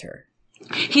pranked her.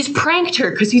 He's pranked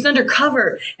her because he's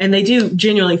undercover, and they do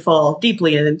genuinely fall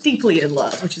deeply in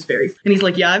love, which is very. And he's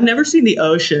like, "Yeah, I've never seen the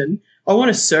ocean. I want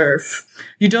to surf.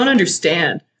 You don't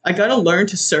understand. I got to learn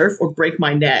to surf or break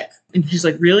my neck." And she's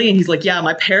like, "Really?" And he's like, "Yeah,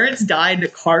 my parents died in a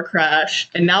car crash,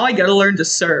 and now I got to learn to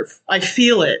surf. I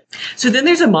feel it." So then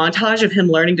there's a montage of him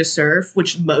learning to surf,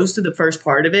 which most of the first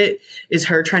part of it is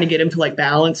her trying to get him to like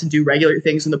balance and do regular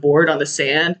things on the board on the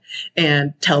sand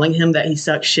and telling him that he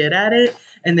sucks shit at it.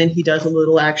 And then he does a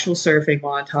little actual surfing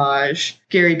montage.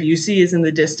 Gary Busey is in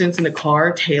the distance in the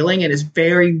car tailing and is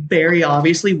very, very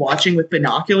obviously watching with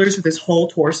binoculars with his whole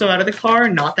torso out of the car,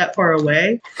 not that far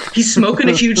away. He's smoking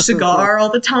a huge cigar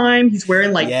all the time. He's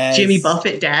wearing like Jimmy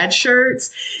Buffett dad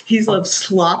shirts. He's a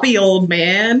sloppy old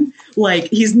man. Like,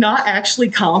 he's not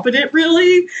actually competent,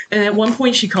 really. And at one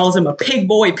point she calls him a pig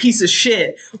boy piece of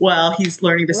shit while he's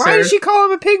learning to surf. Why did she call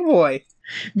him a pig boy?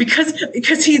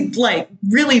 Because he like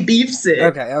really beefs it.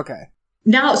 Okay.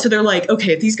 Now, so they're like,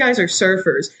 okay, if these guys are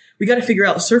surfers, we got to figure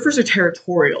out surfers are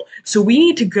territorial. So we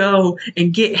need to go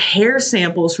and get hair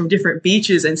samples from different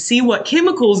beaches and see what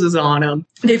chemicals is on them.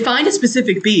 They find a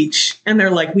specific beach and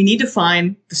they're like, we need to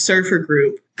find the surfer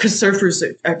group because surfers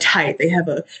are tight. They have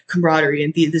a camaraderie,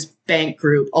 and this bank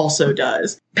group also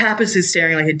does. Pappas is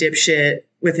staring like a dipshit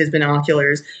with his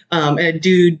binoculars. And a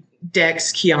dude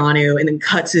decks Keanu and then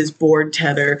cuts his board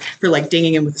tether for like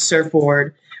dinging him with a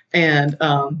surfboard. And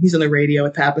he's on the radio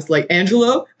with Pappas like,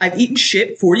 "Angelo, I've eaten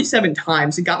shit 47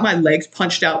 times and got my legs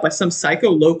punched out by some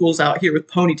psycho locals out here with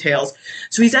ponytails."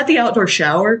 So he's at the outdoor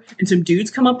shower and some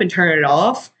dudes come up and turn it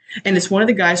off. And it's one of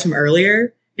the guys from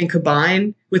earlier and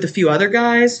combined with a few other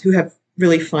guys who have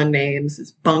really fun names.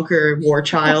 It's Bunker,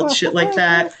 Warchild, shit like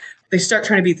that. They start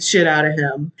trying to beat the shit out of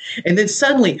him. And then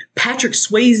suddenly Patrick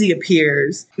Swayze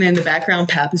appears. And in the background,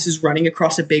 Pappas is running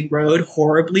across a big road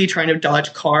horribly, trying to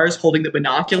dodge cars, holding the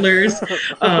binoculars,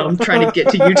 trying to get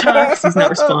to Utah because he's not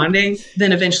responding.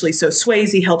 Then eventually, so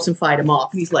Swayze helps him fight him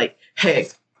off. And he's like, "Hey,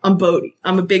 I'm Bodie.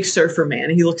 I'm a big surfer, man."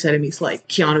 And he looks at him. He's like,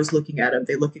 Keanu's looking at him.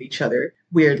 They look at each other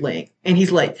weirdly. And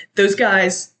he's like, "Those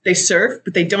guys, they surf,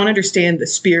 but they don't understand the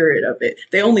spirit of it.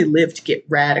 They only live to get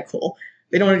radical.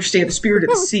 They don't understand the spirit of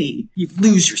the sea. You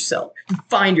lose yourself. You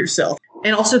find yourself."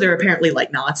 And also, they're apparently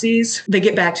like Nazis. They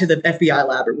get back to the FBI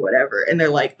lab or whatever, and they're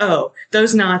like, "Oh,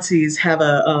 those Nazis have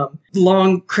a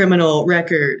long criminal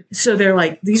record." So they're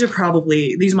like, these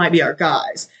might be our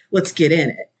guys. Let's get in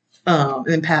it. And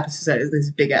then Pappas is at this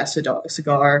big-ass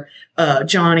cigar.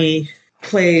 Johnny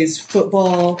plays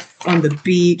football on the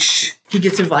beach. He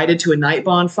gets invited to a night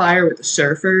bonfire with the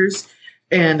surfers,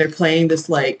 and they're playing this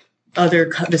like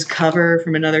this cover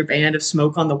from another band of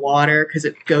Smoke on the Water because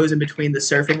it goes in between the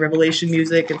surfing revelation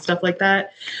music and stuff like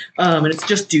that. And it's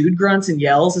just dude grunts and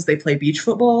yells as they play beach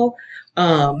football,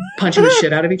 punching the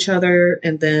shit out of each other.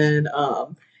 And then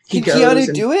Can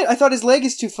Keanu do it? I thought his leg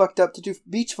is too fucked up to do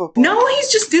beach football. No,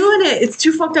 he's just doing it. It's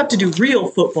too fucked up to do real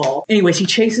football. Anyways, he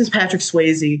chases Patrick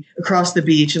Swayze across the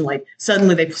beach, and like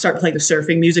suddenly they start playing the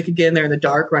surfing music again. They're in the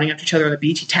dark, running after each other on the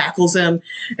beach. He tackles him,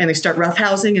 and they start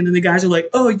roughhousing. And then the guys are like,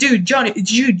 "Oh, dude, Johnny,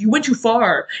 you went too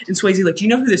far." And Swayze like, "Do you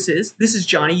know who this is? This is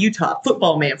Johnny Utah,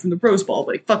 football man from the Rose Bowl,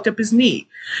 but he fucked up his knee."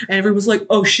 And everyone's like,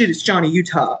 "Oh shit, it's Johnny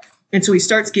Utah." And so he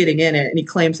starts getting in it, and he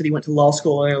claims that he went to law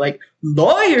school, and they're like,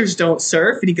 lawyers don't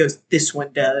surf, and he goes, this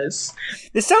one does.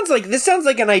 This sounds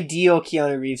like an ideal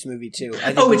Keanu Reeves movie too.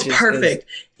 I think, it's perfect.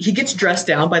 He gets dressed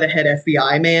down by the head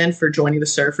FBI man for joining the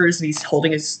surfers, and he's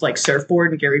holding his like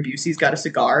surfboard, and Gary Busey's got a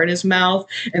cigar in his mouth,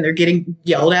 and they're getting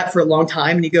yelled at for a long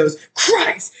time, and he goes,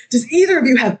 Christ, does either of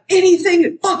you have anything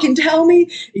to fucking tell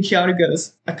me? And Keanu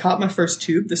goes, I caught my first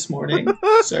tube this morning,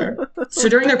 sir. So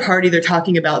during their party, they're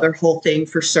talking about their whole thing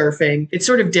for surfing. It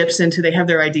sort of dips into, they have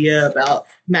their idea about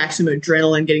maximum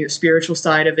adrenaline, getting the spiritual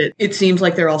side of it. It seems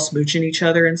like they're all smooching each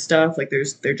other and stuff. Like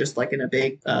they're just like in a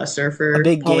big surfer, a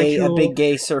big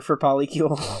gay surfer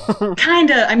polycule.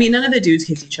 Kinda. I mean, none of the dudes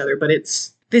kiss each other, but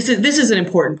this is an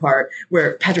important part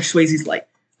where Patrick Swayze's like,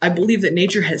 I believe that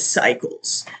nature has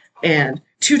cycles, and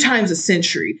 2 times a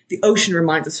century, the ocean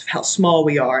reminds us of how small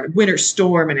we are. And a winter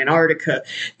storm in Antarctica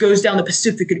goes down the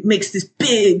Pacific and it makes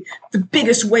the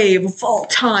biggest wave of all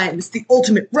time. It's the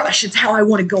ultimate rush. It's how I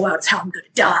want to go out. It's how I'm going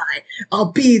to die.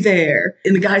 I'll be there.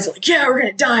 And the guys are like, yeah, we're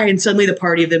going to die. And suddenly the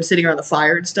party of them sitting around the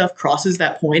fire and stuff crosses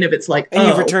that point of it's like, and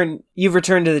you've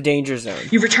returned to the danger zone.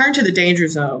 You've returned to the danger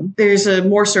zone. There's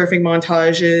more surfing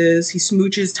montages. He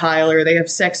smooches Tyler. They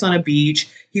have sex on a beach.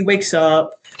 He wakes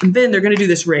up. And then they're going to do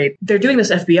this raid. They're doing this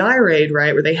FBI raid,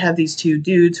 right, where they have these 2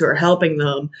 dudes who are helping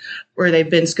them, where they've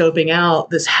been scoping out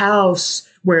this house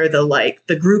where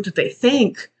the group that they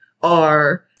think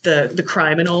are the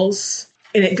criminals.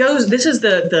 And it goes, this is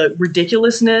the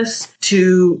ridiculousness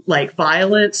to like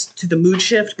violence to the mood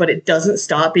shift, but it doesn't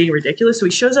stop being ridiculous. So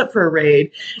he shows up for a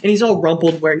raid and he's all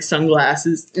rumpled wearing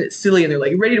sunglasses. And it's silly. And they're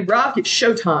like, ready to rock? It's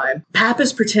showtime.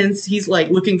 Pappas pretends he's like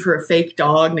looking for a fake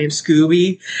dog named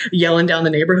Scooby, yelling down the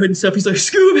neighborhood and stuff. He's like,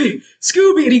 Scooby,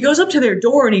 Scooby. And he goes up to their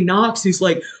door and he knocks. And he's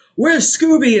like, where's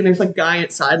Scooby? And there's like a guy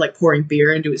inside like pouring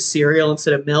beer into his cereal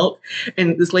instead of milk.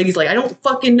 And this lady's like, I don't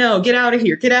fucking know. Get out of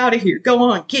here. Get out of here. Go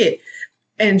on. Get.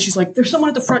 And she's like, there's someone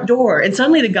at the front door. And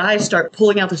suddenly the guys start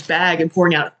pulling out this bag and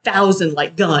pouring out 1,000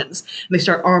 like guns. And they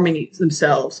start arming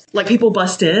themselves. Like people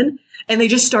bust in and they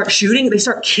just start shooting. They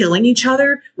start killing each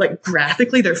other. Like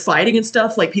graphically, they're fighting and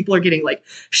stuff. Like people are getting like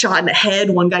shot in the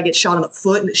head. One guy gets shot in the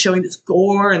foot and it's showing this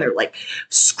gore and they're like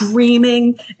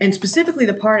screaming. And specifically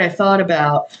the part I thought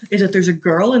about is that there's a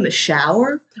girl in the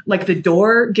shower. Like the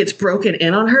door gets broken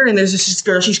in on her and there's this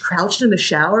girl, she's crouched in the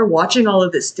shower watching all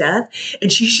of this death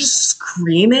and she's just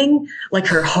screaming like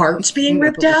her heart's being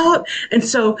ripped out. And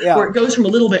so where it goes from a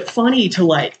little bit funny to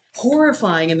like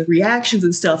horrifying in the reactions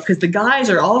and stuff, because the guys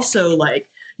are also like,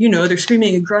 you know, they're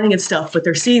screaming and grunting and stuff, but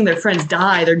they're seeing their friends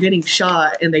die, they're getting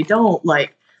shot, and they don't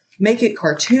like make it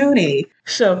cartoony.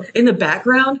 So in the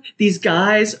background, these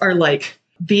guys are like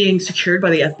being secured by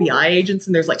the FBI agents,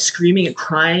 and there's like screaming and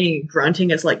crying and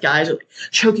grunting as like guys are like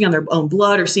choking on their own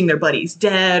blood or seeing their buddies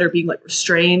dead or being like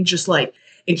restrained, just like,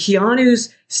 and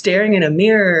Keanu's staring in a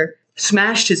mirror,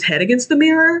 smashed his head against the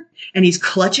mirror, and he's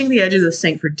clutching the edge of the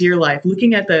sink for dear life,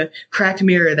 looking at the cracked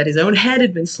mirror that his own head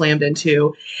had been slammed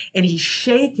into, and he's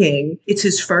shaking. It's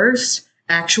his first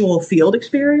actual field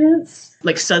experience.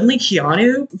 Like suddenly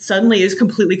Keanu is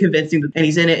completely convincing and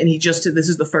he's in it, and this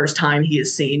is the first time he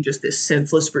has seen just this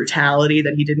senseless brutality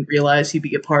that he didn't realize he'd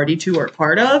be a party to or a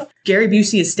part of. Gary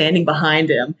Busey is standing behind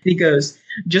him and he goes,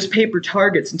 just paper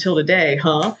targets until today,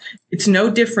 huh? It's no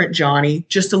different, Johnny.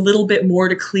 Just a little bit more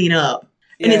to clean up.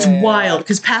 And it's wild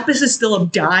because Pappas is still a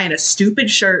guy in a stupid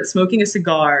shirt smoking a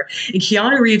cigar, and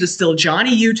Keanu Reeves is still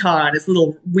Johnny Utah in his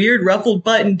little weird ruffled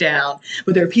button down,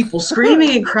 but there are people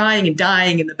screaming and crying and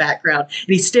dying in the background,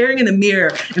 and he's staring in the mirror,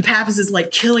 and Pappas is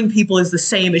like, killing people is the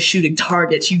same as shooting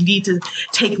targets. You need to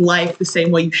take life the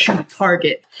same way you shoot a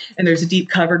target. And there's a deep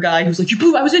cover guy who's like,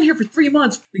 I was in here for 3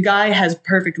 months. The guy has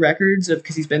perfect records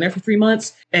because he's been there for 3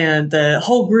 months, and the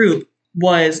whole group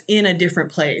was in a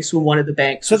different place when one of the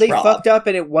banks so was they robbed. Fucked up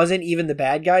and it wasn't even the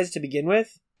bad guys to begin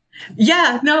with?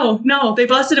 Yeah, no. They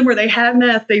busted him where they had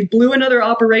meth. They blew another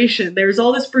operation. There's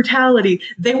all this brutality.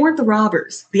 They weren't the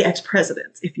robbers, the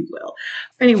ex-presidents, if you will.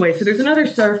 Anyway, so there's another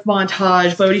surf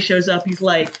montage. Bodie shows up. He's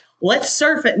like, let's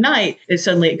surf at night. And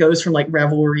suddenly it goes from like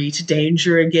revelry to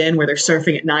danger again, where they're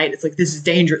surfing at night. It's like, this is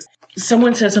dangerous.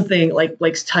 Someone says something like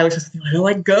Tyler says something like, I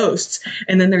like ghosts.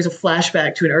 And then there's a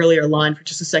flashback to an earlier line for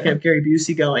just a second of Gary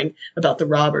Busey going about the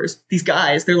robbers. These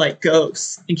guys, they're like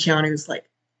ghosts. And Keanu's like,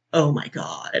 oh my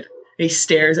God. And he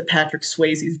stares at Patrick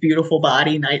Swayze's beautiful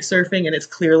body night surfing. And it's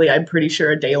clearly, I'm pretty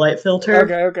sure, a daylight filter.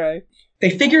 Okay. They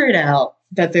figure it out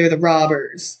that they're the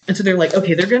robbers. And so they're like,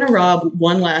 okay, they're going to rob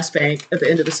one last bank at the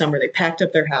end of the summer. They packed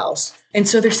up their house. And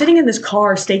so they're sitting in this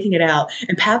car staking it out.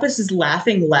 And Pappas is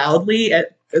laughing loudly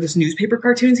at this newspaper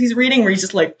cartoons he's reading where he's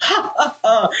just like, ha ha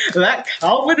ha, that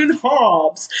Calvin and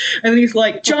Hobbes. And then he's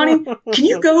like, Johnny, can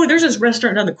you go? There's this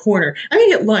restaurant down the corner. I'm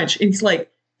gonna get lunch. And he's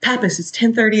like, Pappas, it's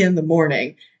 10:30 in the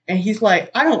morning. And he's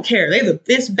like, I don't care. They have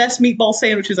the best meatball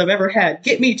sandwiches I've ever had.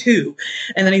 Get me 2.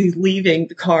 And then he's leaving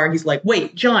the car and he's like,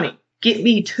 wait, Johnny, get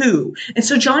me 2. And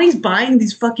so Johnny's buying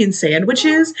these fucking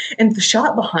sandwiches, and the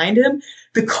shot behind him,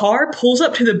 the car pulls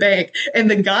up to the bank, and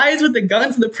the guys with the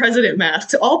guns and the president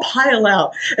masks all pile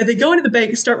out, and they go into the bank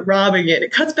and start robbing it.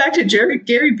 It cuts back to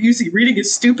Gary Busey reading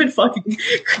his stupid fucking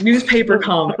newspaper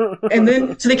comic. And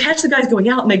then, so they catch the guys going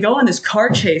out, and they go on this car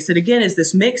chase that, again, is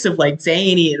this mix of, like,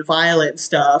 zany and violent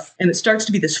stuff, and it starts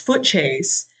to be this foot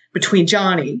chase between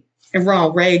Johnny and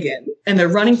Ronald Reagan, and they're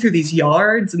running through these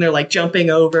yards, and they're like jumping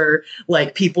over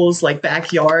like people's like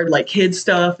backyard, like kid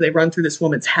stuff. They run through this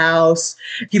woman's house.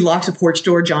 He locks a porch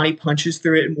door. Johnny punches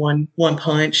through it in one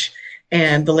punch,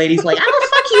 and the lady's like, "I'm gonna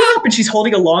fuck you up," and she's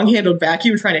holding a long-handled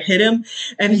vacuum trying to hit him,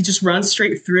 and he just runs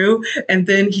straight through. And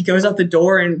then he goes out the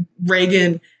door, and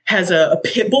Reagan has a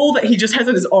pit bull that he just has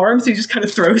in his arms, so he just kind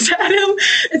of throws at him.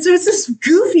 And so it's this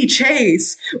goofy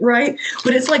chase, right?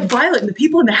 But it's like violent, and the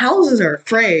people in the houses are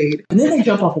afraid. And then they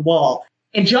jump off a wall,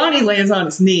 and Johnny lands on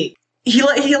his knee. He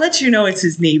lets you know it's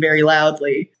his knee very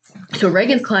loudly. So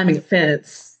Reagan's climbing a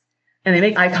fence, and they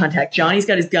make eye contact. Johnny's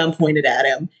got his gun pointed at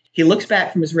him. He looks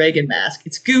back from his Reagan mask.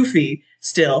 It's goofy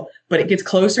still, but it gets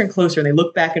closer and closer, and they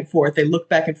look back and forth. They look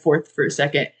back and forth for a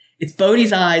second. It's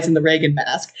Bodhi's eyes in the Reagan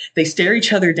mask. They stare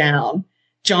each other down.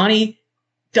 Johnny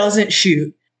doesn't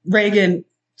shoot. Reagan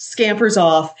scampers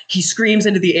off. He screams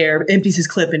into the air, empties his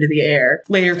clip into the air.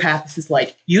 Later, Pappas is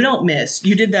like, you don't miss.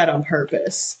 You did that on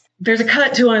purpose. There's a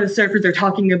cut to one of the surfers. They're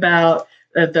talking about,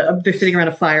 they're sitting around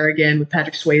a fire again with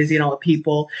Patrick Swayze and all the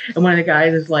people. And one of the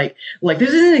guys is like,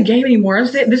 this isn't a game anymore.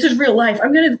 This is real life.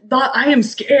 I am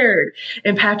scared.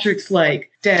 And Patrick's like,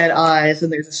 dead eyes.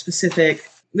 And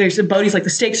there's a Bodhi's like, the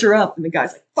stakes are up. And the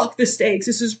guy's like, fuck the stakes.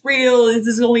 This is real. This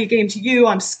is only a game to you.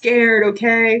 I'm scared,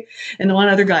 okay? And the one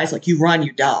other guy's like, you run,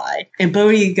 you die. And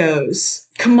Bodhi goes,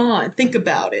 come on, think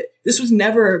about it. This was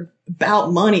never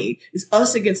about money. It's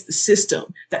us against the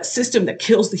system. That system that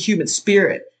kills the human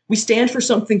spirit. We stand for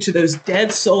something to those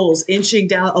dead souls inching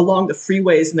down along the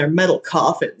freeways in their metal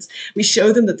coffins. We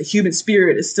show them that the human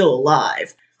spirit is still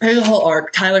alive. There's a whole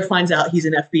arc. Tyler finds out he's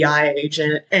an FBI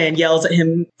agent and yells at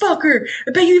him, fucker,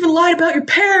 I bet you even lied about your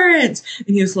parents.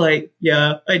 And he was like,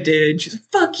 yeah, I did. She's like,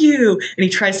 fuck you. And he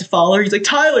tries to follow her. He's like,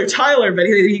 Tyler. But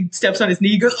he steps on his knee.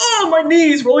 He goes, oh, my knee.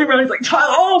 He's rolling around. He's like,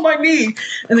 Tyler, oh, my knee.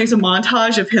 And there's a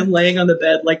montage of him laying on the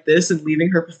bed like this and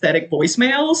leaving her pathetic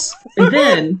voicemails. And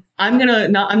then I'm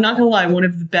not gonna lie, one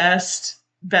of the best,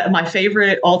 my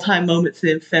favorite all-time moments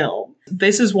in film.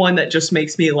 This is one that just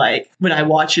makes me, like, when I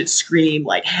watch it, scream,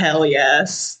 like, hell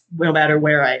yes, no matter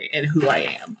where and who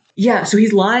I am. Yeah, so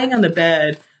he's lying on the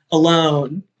bed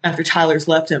alone after Tyler's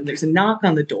left him. There's a knock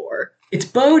on the door. It's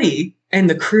Bodhi and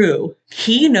the crew.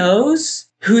 He knows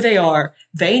who they are.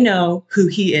 They know who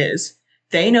he is.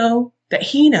 They know that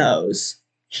he knows.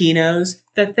 He knows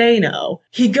that they know.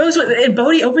 He goes, and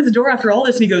Bodhi opens the door after all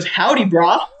this, and he goes, howdy,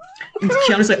 brah. And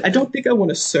Keanu's like, I don't think I want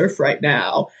to surf right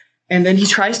now. And then he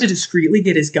tries to discreetly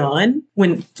get his gun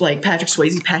when, like, Patrick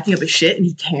Swayze's packing up his shit, and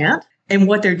he can't. And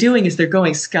what they're doing is they're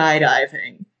going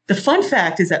skydiving. The fun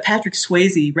fact is that Patrick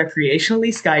Swayze recreationally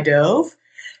skydove,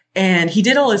 and he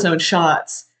did all his own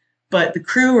shots. But the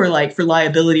crew are like, for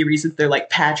liability reasons, they're like,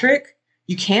 Patrick,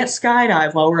 you can't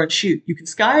skydive while we're on shoot. You can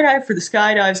skydive for the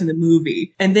skydives in the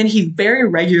movie. And then he very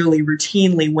regularly,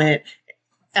 routinely went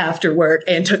after work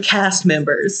and took cast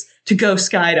members to go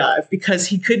skydive because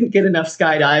he couldn't get enough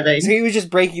skydiving. So he was just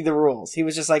breaking the rules. He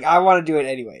was just like, I want to do it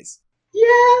anyways.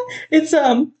 Yeah, it's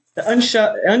the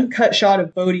uncut shot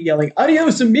of Bodhi yelling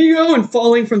 "Adios, amigo" and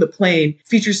falling from the plane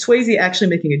features Swayze actually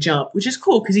making a jump, which is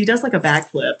cool because he does like a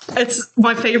backflip. It's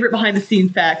my favorite behind the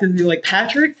scenes fact is they're like,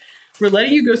 Patrick, we're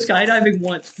letting you go skydiving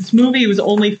once. This movie was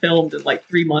only filmed in like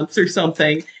 3 months or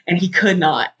something, and he could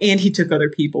not. And he took other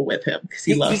people with him because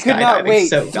he loves skydiving. He could not wait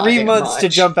so 3 months to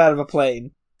jump out of a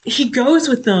plane. He goes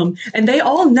with them, and they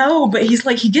all know, but he's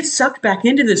like, he gets sucked back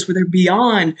into this where they're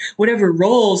beyond whatever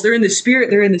roles. They're in the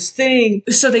spirit, they're in this thing.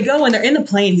 So they go, and they're in the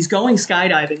plane. He's going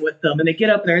skydiving with them, and they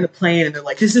get up, and they're in the plane, and they're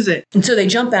like, this is it. And so they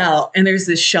jump out, and there's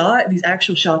this shot, these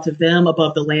actual shots of them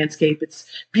above the landscape. It's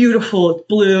beautiful, it's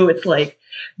blue, it's like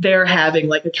they're having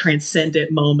like a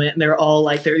transcendent moment, and they're all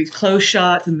like, there are these close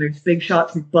shots, and there's big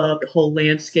shots above the whole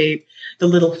landscape. The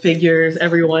little figures,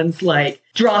 everyone's like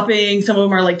dropping. Some of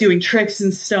them are like doing tricks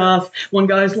and stuff. One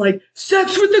guy's like,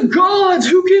 sex with the gods,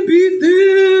 who can beat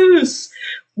this?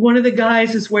 One of the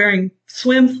guys is wearing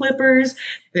swim flippers.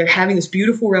 They're having this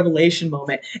beautiful revelation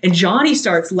moment. And Johnny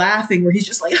starts laughing where he's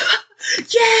just like,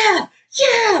 yeah,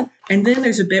 yeah. And then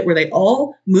there's a bit where they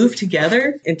all move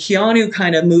together and Keanu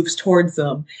kind of moves towards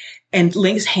them and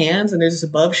links hands, and there's this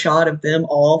above shot of them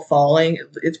all falling.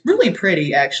 It's really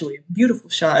pretty, actually. Beautiful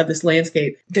shot of this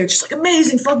landscape. They're just like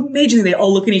amazing, fucking amazing. They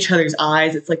all look in each other's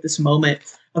eyes. It's like this moment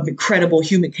of incredible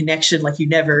human connection, like you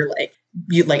never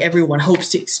like everyone hopes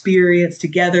to experience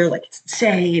together. Like it's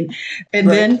insane. And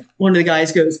then one of the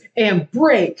guys goes, and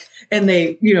break. And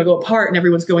they, go apart and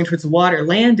everyone's going towards the water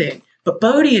landing. But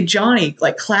Bodhi and Johnny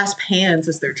like clasp hands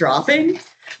as they're dropping,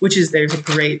 there's a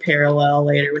great parallel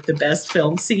later with the best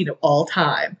film scene of all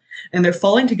time. And they're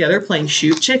falling together playing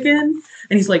shoot chicken.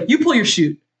 And he's like, you pull your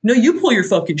chute. No, you pull your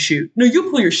fucking chute. No, you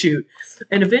pull your chute.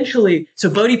 And eventually, so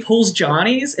Bodhi pulls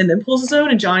Johnny's and then pulls his own,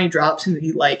 and Johnny drops and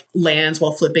he like lands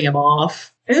while flipping him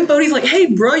off. And then Bodhi's like, hey,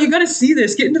 bro, you gotta see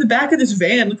this. Get into the back of this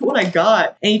van. Look at what I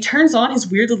got. And he turns on his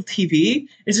weird little TV.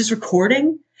 It's just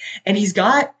recording. And he's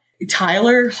got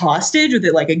Tyler hostage with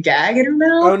like a gag in her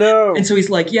mouth. Oh no. And so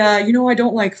he's like, yeah, I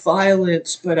don't like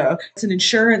violence, but it's an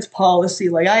insurance policy.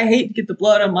 Like I hate to get the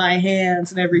blood on my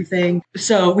hands and everything.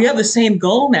 So we have the same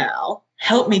goal now.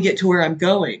 Help me get to where I'm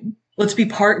going. Let's be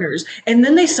partners. And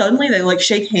then they like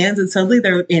shake hands and suddenly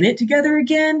they're in it together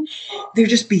again. They're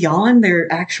just beyond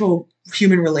their actual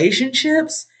human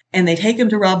relationships. And they take him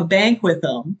to rob a bank with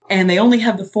them. And they only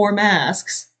have the 4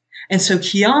 masks. And so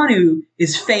Keanu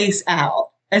is face out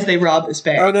as they rob this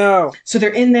bank. Oh no. So they're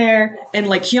in there and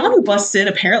like Keanu busts in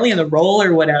apparently in the role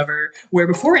or whatever, where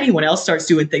before anyone else starts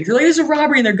doing things, they're like, there's a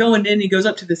robbery, and they're going in and he goes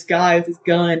up to this guy with his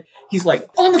gun. He's like,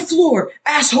 on the floor,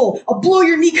 asshole, I'll blow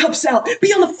your kneecaps out.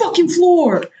 Be on the fucking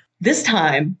floor. This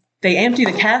time they empty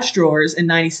the cash drawers in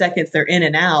 90 seconds. They're in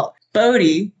and out.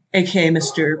 Bodhi, aka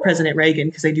Mr. President Reagan,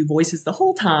 because they do voices the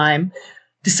whole time,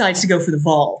 decides to go for the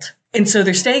vault. And so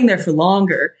they're staying there for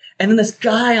longer. And then this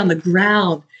guy on the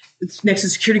ground next to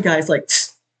the security guy is like,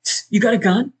 tss, tss, you got a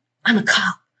gun? I'm a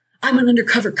cop. I'm an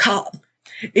undercover cop.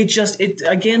 It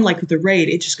again, like with the raid,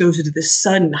 it just goes into this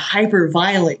sudden,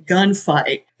 hyper-violent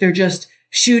gunfight. They're just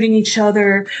shooting each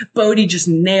other. Bodhi just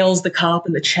nails the cop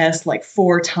in the chest like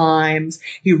 4 times.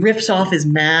 He rips off his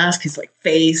mask, his like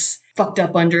face, fucked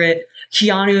up under it.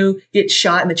 Keanu gets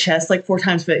shot in the chest like 4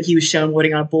 times, but he was shown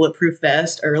putting on a bulletproof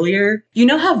vest earlier. You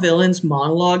know how villains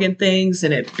monologue and things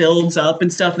and it builds up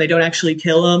and stuff and they don't actually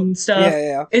kill them and stuff?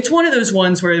 Yeah. It's one of those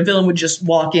ones where a villain would just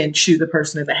walk in, shoot the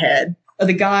person in the head.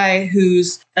 The guy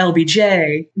who's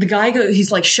LBJ,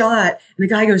 he's like shot and the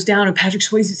guy goes down and Patrick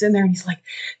Swayze's in there and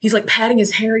he's like patting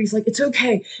his hair. He's like, it's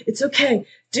okay.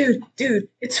 Dude,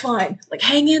 it's fine. Like,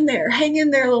 hang in there.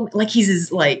 Like he's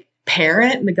his like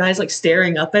parent, and the guy's like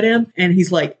staring up at him and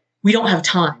he's like, we don't have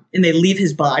time. And they leave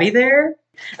his body there.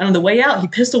 And on the way out, he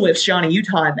pistol whips Johnny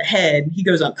Utah in the head. He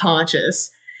goes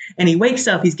unconscious and he wakes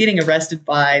up. He's getting arrested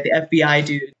by the FBI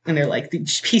dude. And they're like,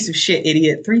 piece of shit,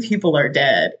 idiot. 3 people are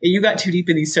dead. And you got too deep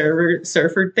in these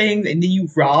surfer things. And then you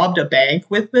robbed a bank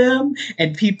with them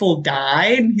and people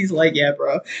died. And he's like, yeah,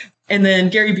 bro. And then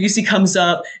Gary Busey comes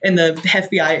up and the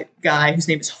FBI guy, whose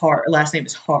name is last name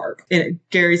is Harp. And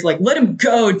Gary's like, let him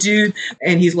go, dude.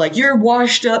 And he's like, you're a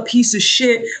washed up piece of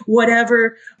shit,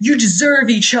 whatever. You deserve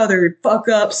each other, fuck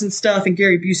ups and stuff. And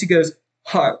Gary Busey goes,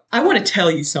 Harp, I want to tell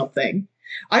you something.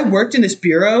 I worked in this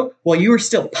bureau while you were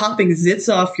still popping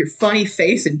zits off your funny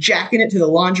face and jacking it to the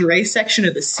lingerie section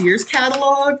of the Sears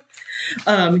catalog.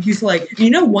 He's like, you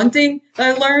know one thing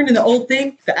that I learned in the old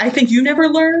thing that I think you never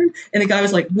learned? And the guy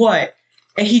was like, what?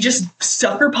 And he just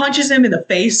sucker punches him in the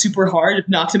face super hard,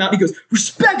 knocks him out. And he goes,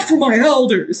 respect for my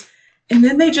elders. And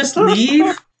then they just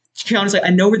leave. Keanu's like, I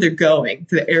know where they're going,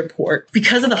 to the airport.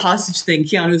 Because of the hostage thing,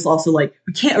 Keanu's also like,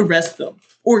 we can't arrest them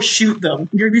or shoot them.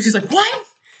 And Gary Busey's like, what?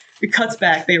 It cuts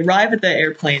back. They arrive at the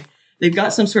airplane. They've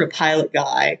got some sort of pilot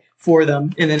guy for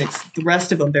them, and then it's the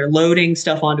rest of them. They're loading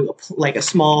stuff onto a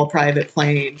small private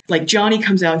plane. Like Johnny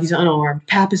comes out, he's unarmed.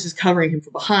 Pappas is covering him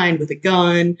from behind with a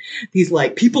gun. He's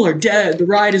like, people are dead. The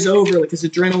ride is over. Like this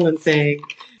adrenaline thing.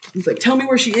 He's like, tell me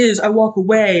where she is. I walk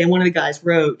away. And one of the guys,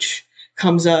 Roach,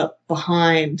 comes up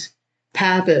behind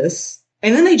Pappas.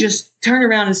 And then they just turn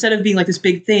around, instead of being like this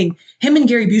big thing, him and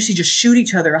Gary Busey just shoot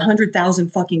each other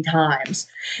 100,000 fucking times.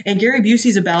 And Gary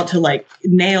Busey's about to like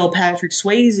nail Patrick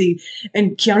Swayze.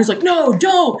 And Keanu's like, no,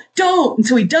 don't. And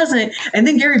so he doesn't. And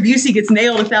then Gary Busey gets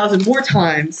nailed 1,000 more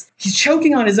times. He's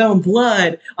choking on his own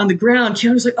blood on the ground.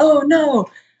 Keanu's like, oh no.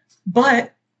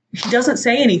 But he doesn't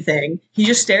say anything. He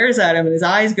just stares at him and his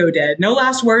eyes go dead. No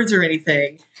last words or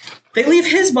anything. They leave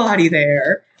his body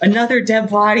there. Another dead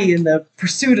body in the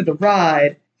pursuit of the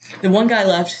ride. The one guy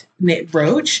left,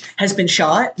 Roach, has been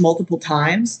shot multiple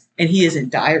times and he is in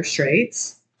dire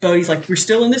straits. Bodhi's like, we're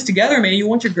still in this together, man. You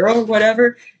want your girl or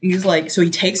whatever? And he's like, so he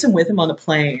takes him with him on the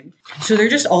plane. So they're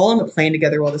just all on the plane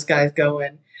together while this guy's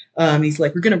going. He's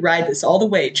like, we're going to ride this all the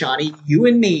way, Johnny, you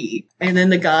and me. And then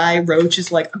the guy, Roach,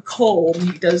 is like, I'm cold.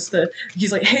 And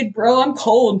he's like, hey, bro, I'm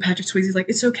cold. And Patrick Swayze's like,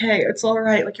 it's okay. It's all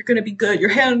right. Like, you're going to be good. You're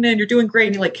hanging in. You're doing great.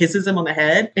 And he like kisses him on the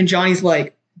head. And Johnny's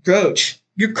like, Roach,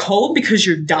 you're cold because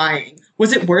you're dying.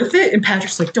 Was it worth it? And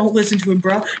Patrick's like, don't listen to him,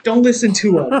 bro. Don't listen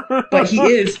to him. But he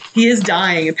is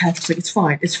dying. And Patrick's like,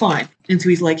 it's fine. And so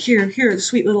he's like, here,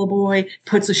 sweet little boy,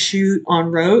 puts a chute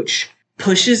on Roach,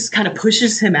 kind of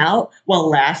pushes him out while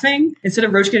laughing. Instead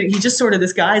of Roach he just sort of,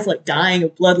 this guy's like dying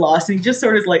of blood loss. And he just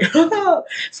sort of like,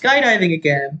 skydiving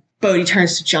again. Bodhi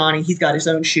turns to Johnny. He's got his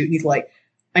own chute. And he's like,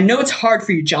 I know it's hard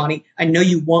for you, Johnny. I know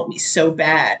you want me so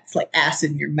bad. It's like acid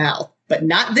in your mouth. But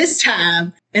not this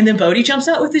time. And then Bodhi jumps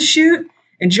out with his chute,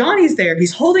 and Johnny's there.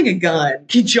 He's holding a gun.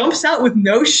 He jumps out with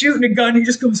no chute and a gun. And he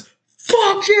just goes,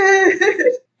 fuck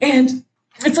it! And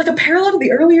it's like a parallel to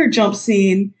the earlier jump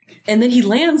scene. And then he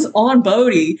lands on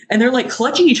Bodhi, and they're like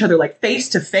clutching each other like face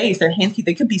to face. Their hands,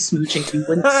 they could be smooching, you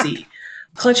wouldn't see.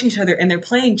 Clutching each other, and they're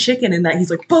playing chicken in that.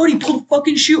 He's like, Bodhi, pull the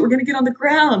fucking chute. We're going to get on the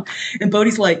ground. And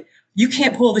Bodhi's like, you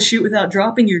can't pull the chute without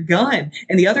dropping your gun.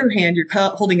 And the other hand, you're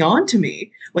holding on to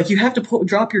me. Like, you have to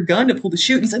drop your gun to pull the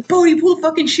chute. And he's like, Bodhi, pull the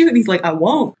fucking chute. And he's like, I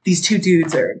won't. These two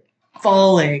dudes are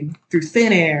falling through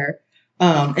thin air.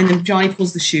 And then Johnny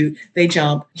pulls the chute. They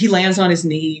jump. He lands on his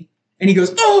knee. And he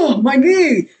goes, oh, my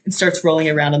knee! And starts rolling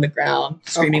around on the ground,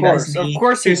 screaming about his knee. Of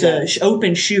course There's an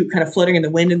open chute kind of floating in the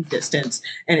wind in the distance.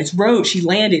 And it's Roach. He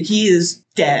landed. He is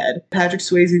dead. Patrick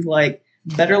Swayze's like,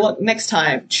 better luck next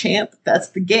time, champ. That's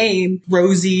the game.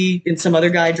 Rosie and some other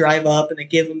guy drive up and they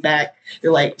give him back.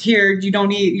 They're like, here,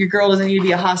 your girl doesn't need to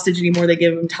be a hostage anymore. They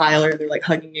give him Tyler. They're like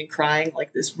hugging and crying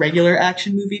like this regular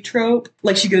action movie trope.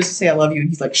 Like she goes to say, I love you. And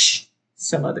he's like, shh,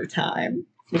 some other time,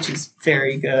 which is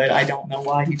very good. I don't know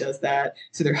why he does that.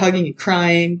 So they're hugging and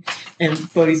crying.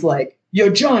 And Bodhi's like, yo,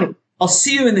 Johnny, I'll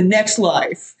see you in the next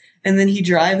life. And then he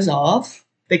drives off.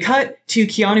 They cut to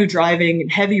Keanu driving in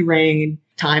heavy rain.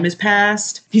 Time has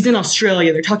passed. He's in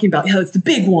Australia. They're talking about, it's the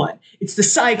big one. It's the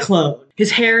cyclone. His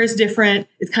hair is different.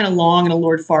 It's kind of long in a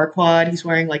Lord Farquaad. He's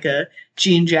wearing like a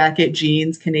jean jacket,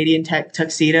 jeans, Canadian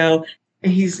tuxedo.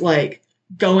 And he's like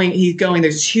going,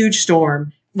 there's this huge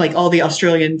storm. Like all the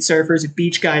Australian surfers and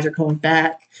beach guys are coming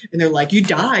back. And they're like, you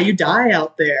die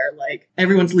out there. Like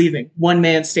everyone's leaving. One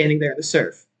man standing there in the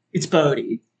surf. It's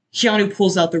Bodhi. Keanu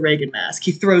pulls out the Reagan mask.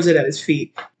 He throws it at his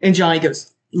feet. And Johnny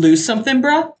goes, lose something,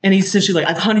 bruh? And he's essentially like,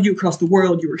 I've hunted you across the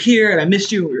world. You were here, and I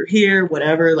missed you, and we were here,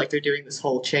 whatever. Like, they're doing this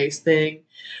whole chase thing.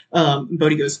 And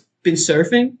Bodhi goes, been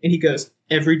surfing? And he goes,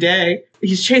 every day.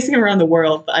 He's chasing him around the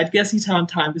world, but I guess he's on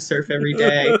time to surf every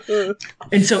day.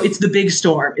 And so it's the big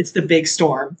storm. It's the big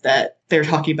storm that they're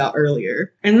talking about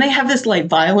earlier. And they have this, like,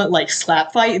 violent, like,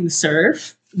 slap fight in the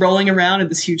surf, rolling around in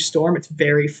this huge storm. It's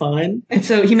very fun. And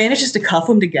so he manages to cuff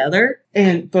them together.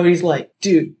 And Bodhi's like,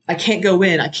 dude, I can't go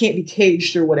in. I can't be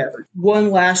caged or whatever.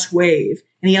 One last wave.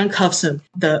 And he uncuffs him.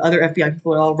 The other FBI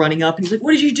people are all running up. And he's like,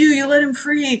 what did you do? You let him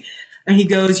free. And he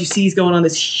goes, you see he's going on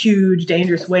this huge,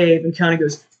 dangerous wave. And Keanu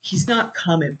goes, he's not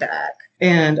coming back.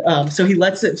 And so he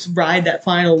lets it ride that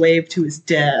final wave to his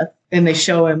death. And they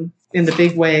show him in the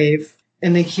big wave.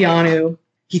 And then Keanu,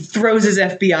 he throws his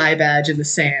FBI badge in the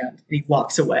sand and he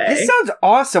walks away. This sounds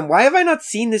awesome. Why have I not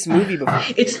seen this movie before?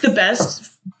 It's the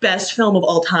best film of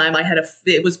all time.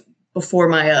 It was before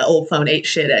my old phone ate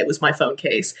shit. It was my phone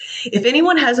case. If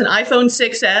anyone has an iPhone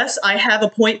 6S, I have a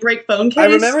Point Break phone case. I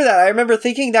remember that. I remember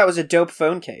thinking that was a dope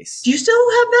phone case. Do you still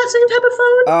have that same type of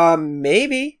phone?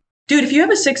 Maybe. Dude, if you have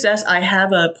a 6S, I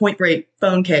have a Point Break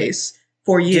phone case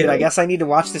for you. Dude, I guess I need to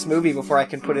watch this movie before I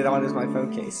can put it on as my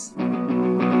phone case.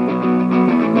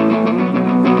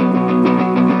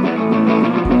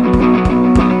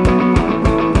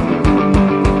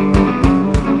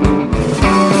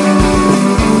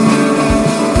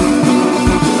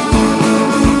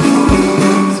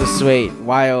 Wait,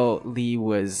 while Lee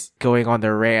was going on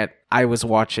the rant, I was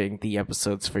watching the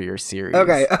episodes for your series.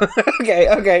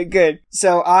 Okay, good.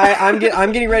 So I'm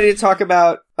getting ready to talk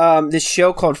about this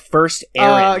show called First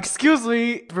Errand. Excuse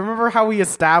me. Remember how we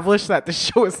established that the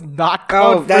show is not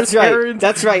called First Errand?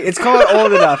 That's right. It's called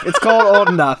Old Enough.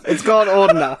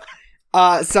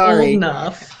 Sorry. Old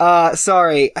enough.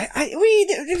 Sorry.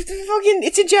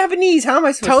 It's in Japanese. How am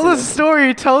I supposed to Tell know? the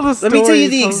story. Tell the story. Let me tell you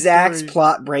the tell exact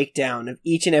plot breakdown of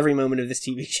each and every moment of this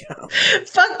TV show.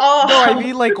 Fuck off. No, I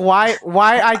mean, like, why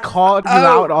I called you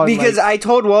out on, because like, I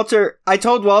told Walter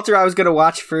I was going to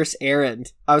watch First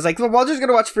Errand. I was like, well, Walter's going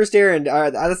to watch First Errand.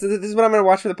 This is what I'm going to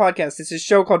watch for the podcast. It's a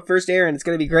show called First Errand. It's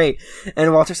going to be great.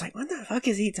 And Walter's like, what the fuck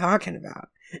is he talking about?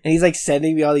 And he's like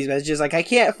sending me all these messages like, I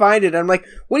can't find it. I'm like,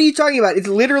 what are you talking about? It's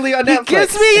literally on Netflix. He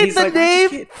gives me the like,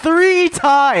 name 3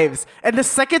 times, and the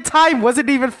second time wasn't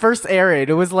even First Errand.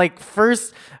 It was like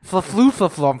First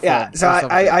Flump. Yeah, so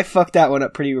I fucked that one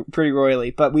up pretty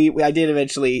royally. But I did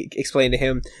eventually explain to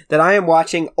him that I am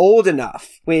watching Old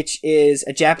Enough, which is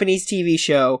a Japanese TV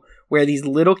show where these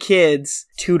little kids,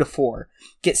 2 to 4,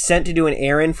 get sent to do an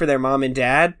errand for their mom and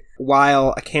dad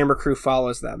while a camera crew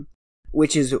follows them.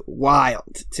 Which is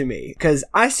wild to me. Because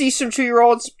I see some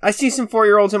 2-year-olds, I see some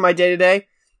 4-year-olds in my day-to-day.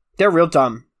 They're real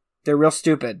dumb. They're real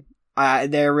stupid.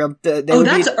 They're real...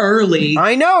 That's early.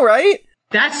 I know, right?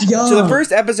 That's young. So the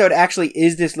first episode actually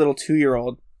is this little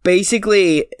 2-year-old.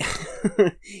 Basically,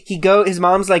 his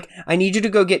mom's like, I need you to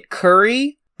go get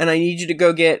curry, and I need you to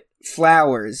go get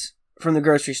flowers from the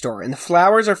grocery store. And the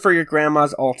flowers are for your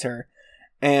grandma's altar.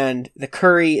 And the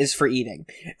curry is for eating.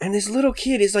 And this little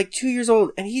kid is like 2 years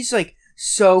old, and he's like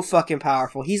so fucking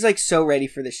powerful. He's like so ready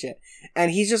for this shit.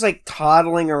 And he's just like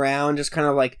toddling around, just kind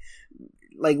of like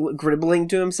gribbling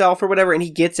to himself or whatever, and he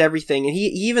gets everything. And he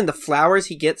even the flowers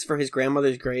he gets for his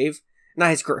grandmother's grave,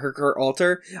 not her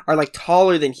altar, are like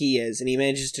taller than he is, and he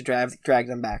manages to drag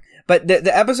them back. But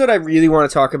the episode I really want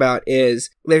to talk about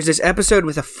is, there's this episode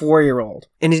with a 4-year-old,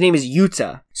 and his name is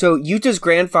Yuta. So Yuta's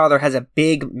grandfather has a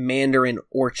big mandarin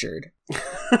orchard.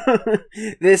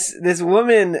 This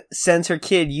woman sends her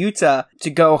kid Yuta to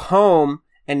go home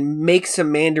and make some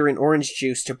mandarin orange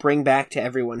juice to bring back to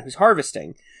everyone who's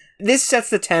harvesting. This sets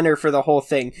the tenor for the whole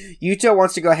thing. Yuta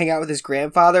wants to go hang out with his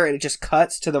grandfather, and it just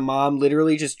cuts to the mom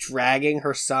literally just dragging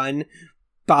her son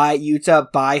by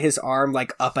his arm,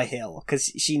 like up a hill, because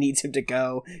she needs him to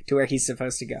go to where he's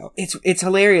supposed to go. It's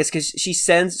hilarious because she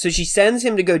sends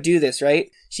him to go do this, right?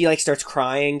 She like starts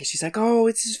crying. She's like, oh,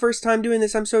 it's his first time doing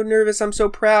this. I'm so nervous. I'm so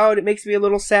proud. It makes me a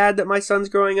little sad that my son's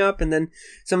growing up. And then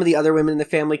some of the other women in the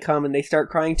family come and they start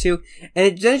crying too.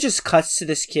 And then it just cuts to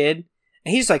this kid,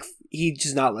 and he's like, he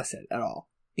does not listen at all.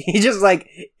 He just like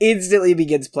instantly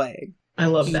begins playing. I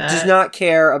love that. He does not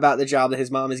care about the job that his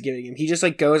mom is giving him. He just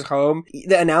like goes home.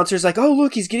 The announcer's like, oh,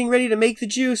 look, he's getting ready to make the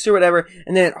juice or whatever.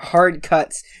 And then it hard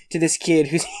cuts to this kid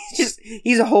who's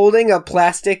he's holding a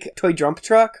plastic toy dump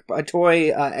truck, a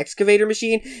toy excavator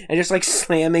machine, and just like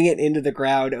slamming it into the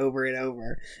ground over and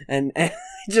over. And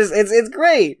it's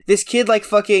great. This kid like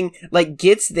fucking like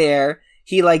gets there.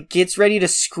 He like gets ready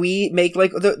to make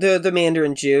like the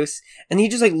mandarin juice, and he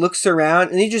just like looks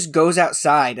around, and he just goes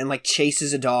outside and like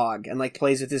chases a dog and like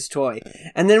plays with his toy.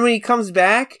 And then when he comes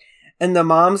back, and the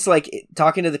mom's like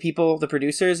talking to the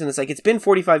producers, and it's like, it's been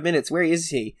 45 minutes. Where is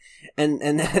he? And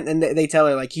they tell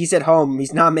her like, he's at home.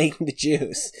 He's not making the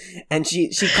juice. And she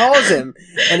calls him,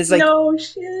 and it's like, no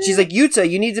shit. She's like, Yuta,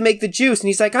 you need to make the juice. And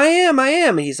he's like, I am.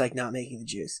 And he's like, not making the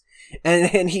juice.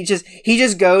 And he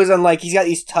just goes on like, he's got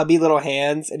these tubby little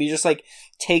hands, and he just like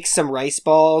takes some rice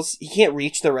balls. He can't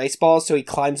reach the rice balls, so he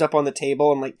climbs up on the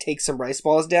table and like takes some rice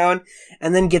balls down,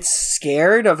 and then gets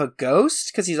scared of a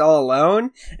ghost because he's all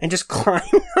alone, and just climbs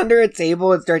under a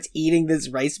table and starts eating this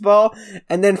rice ball.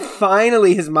 And then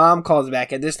finally his mom calls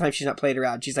back, and this time she's not playing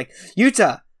around. She's like,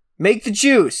 Yuta, make the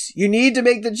juice. You need to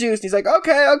make the juice. And he's like,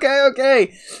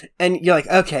 okay. And you're like,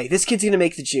 okay, this kid's gonna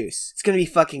make the juice. It's gonna be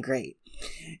fucking great.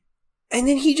 And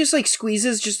then he just like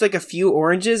squeezes just like a few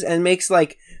oranges and makes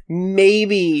like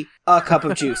maybe a cup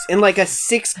of juice in like a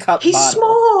 6-cup He's bottle.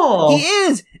 small. He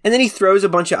is. And then he throws a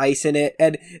bunch of ice in it.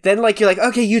 And then like, you're like,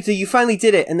 okay, Yuta, you finally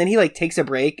did it. And then he like takes a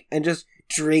break and just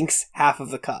drinks half of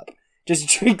the cup. Just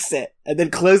drinks it and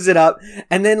then closes it up.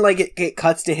 And then like it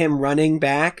cuts to him running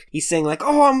back. He's saying like,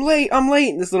 oh, I'm late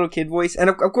in this little kid voice. And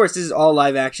of course, this is all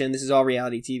live action. This is all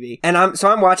reality TV. And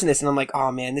I'm watching this, and I'm like,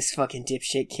 oh man, this fucking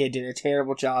dipshit kid did a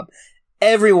terrible job.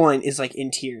 Everyone is like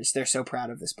in tears. They're so proud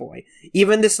of this boy.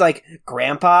 Even this like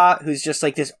grandpa, who's just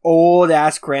like this old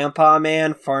ass grandpa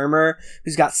man farmer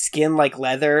who's got skin like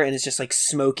leather and is just like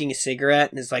smoking a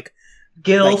cigarette and is like,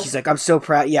 Guilt. he's like, I'm so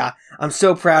proud. Yeah, I'm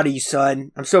so proud of you,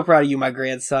 son. I'm so proud of you, my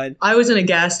grandson. I was in a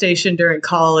gas station during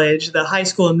college. The high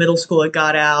school and middle school had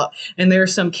got out, and there were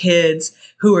some kids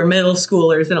who were middle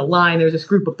schoolers in a line. There's this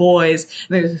group of boys,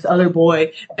 and there's this other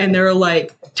boy, and they were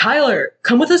like, Tyler,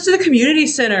 come with us to the community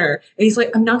center. And he's like,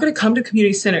 I'm not going to come to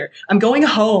community center. I'm going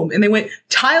home. And they went,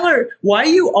 Tyler, why are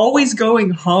you always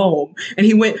going home? And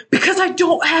he went, because I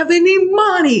don't have any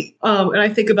money. And I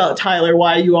think about Tyler,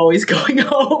 why are you always going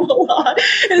home a lot?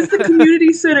 And it's the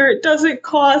community center. It doesn't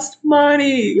cost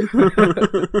money.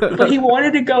 But he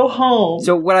wanted to go home.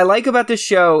 So what I like about this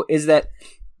show is that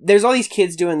there's all these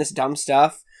kids doing this dumb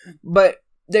stuff, but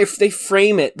they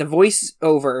frame it. The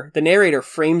voiceover, the narrator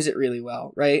frames it really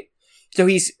well, right? So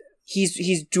he's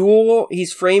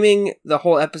framing the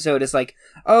whole episode as like,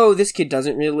 oh, this kid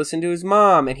doesn't really listen to his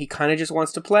mom, and he kind of just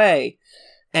wants to play,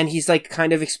 and he's like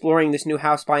kind of exploring this new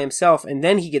house by himself, and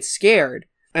then he gets scared,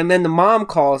 and then the mom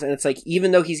calls, and it's like,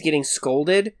 even though he's getting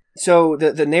scolded, so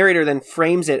the narrator then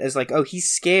frames it as like, oh, he's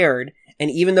scared,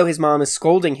 and even though his mom is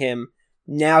scolding him,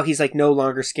 now he's like no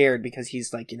longer scared because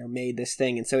he's like, made this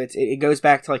thing. And so it goes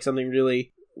back to like something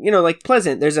really, like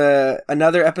pleasant. There's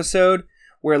another episode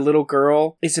where a little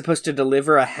girl is supposed to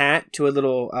deliver a hat to a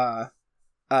little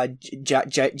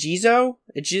Jinzo.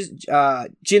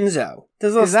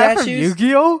 Those little Is that statues. from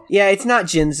Yu-Gi-Oh? Yeah, it's not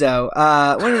Jinzo.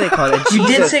 What do they call it? You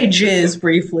did say jizz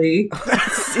briefly.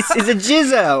 It's a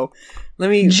Jizzo.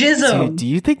 Jizzo. Dude, do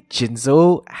you think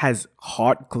Jinzo has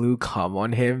hot glue cum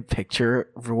on him?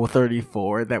 Picture Rule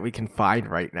 34 that we can find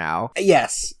right now.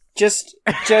 Yes. Just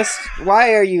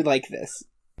why are you like this?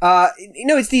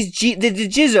 It's these the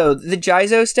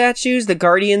Jizo statues, the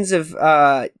guardians of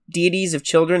deities of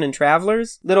children and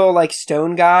travelers. Little like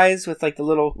stone guys with like the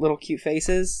little cute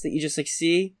faces that you just like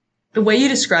see. The way you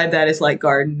describe that is like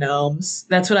garden gnomes.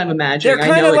 That's what I'm imagining. They're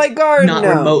kind of like garden not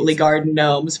gnomes. Remotely garden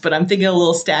gnomes, but I'm thinking a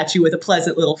little statue with a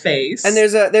pleasant little face. And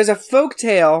there's a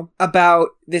folktale about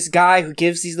this guy who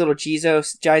gives these little Jizo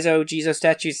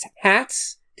statues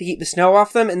hats to keep the snow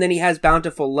off them, and then he has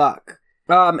bountiful luck.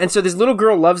 And so this little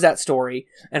girl loves that story,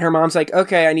 and her mom's like,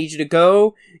 okay, I need you to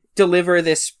go deliver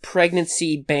this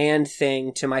pregnancy band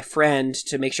thing to my friend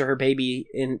to make sure her baby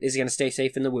is going to stay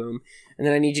safe in the womb. And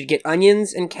then I need you to get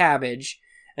onions and cabbage.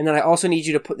 And then I also need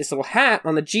you to put this little hat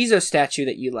on the Jizo statue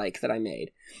that you like that I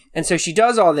made. And so she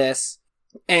does all this.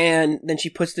 And then she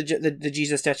puts the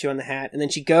Jizo statue on the hat, and then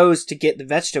she goes to get the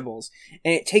vegetables,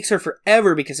 and it takes her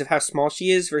forever because of how small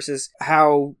she is versus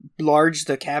how large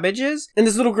the cabbage is. And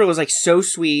this little girl is like so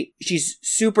sweet. She's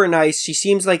super nice. She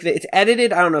seems like it's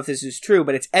edited. I don't know if this is true,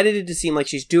 but it's edited to seem like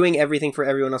she's doing everything for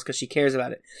everyone else because she cares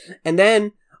about it. And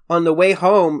then on the way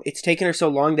home, it's taken her so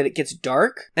long that it gets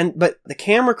dark. But the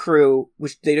camera crew,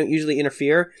 which they don't usually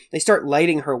interfere, they start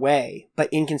lighting her way,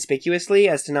 but inconspicuously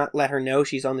as to not let her know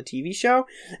she's on the TV show.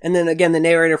 And then again, the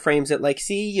narrator frames it like,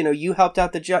 see, you helped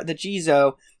out the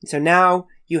Jizo, and so now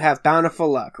you have bountiful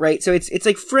luck, right? So it's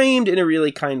like framed in a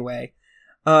really kind way.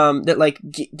 That like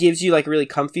gives you like really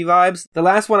comfy vibes. The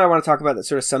last one I want to talk about that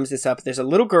sort of sums this up, there's a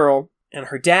little girl, and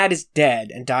her dad is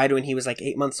dead and died when he was like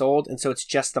 8 months old, and so it's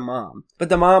just the mom. But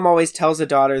the mom always tells the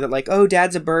daughter that like, oh,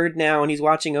 dad's a bird now and he's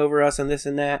watching over us and this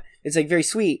and that. It's like very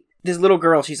sweet. This little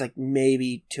girl, she's like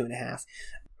maybe 2.5.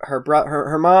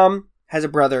 Her mom has a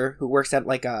brother who works at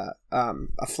like a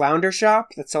flounder shop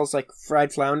that sells like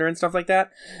fried flounder and stuff like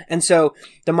that. And so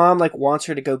the mom like wants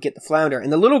her to go get the flounder,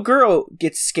 and the little girl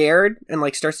gets scared and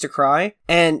like starts to cry,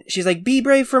 and she's like, be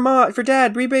brave for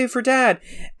dad, be brave for dad.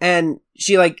 And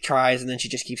she like tries, and then she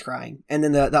just keeps crying. And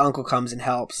then the uncle comes and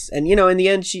helps. And in the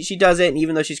end she does it, and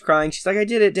even though she's crying, she's like, I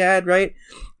did it, Dad, right?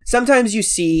 Sometimes you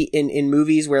see in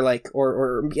movies where like,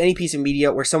 or any piece of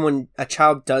media where a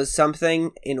child does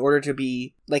something in order to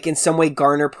be like in some way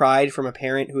garner pride from a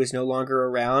parent who is no longer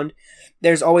around.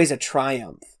 There's always a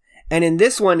triumph. And in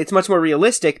this one, it's much more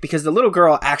realistic because the little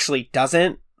girl actually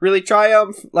doesn't really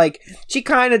triumph. Like, she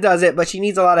kind of does it, but she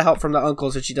needs a lot of help from the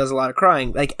uncles, and she does a lot of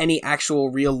crying, like any actual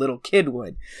real little kid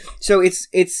would. So it's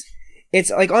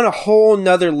like on a whole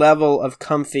nother level of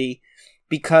comfy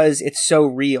because it's so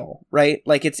real, right?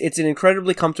 Like it's an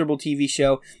incredibly comfortable TV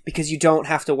show because you don't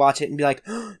have to watch it and be like,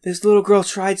 oh, this little girl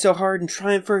tried so hard and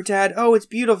triumphed for her dad. Oh, it's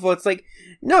beautiful. It's like,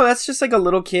 no, that's just like a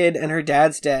little kid and her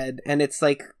dad's dead, and it's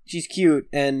like she's cute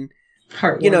and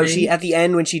heartwarming. She at the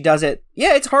end when she does it,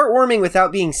 yeah, it's heartwarming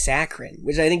without being saccharine,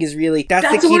 which I think is really that's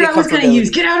the the key word to I was going to use.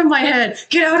 Get out of my head.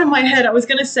 Get out of my head. I was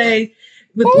going to say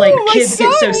with like kids son,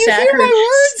 get so saccharine.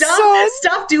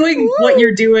 Stop doing what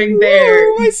you're doing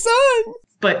there. My son.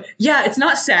 But yeah, it's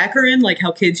not saccharine like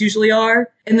how kids usually are.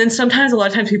 And then a lot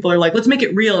of times people are like, let's make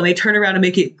it real. And they turn around and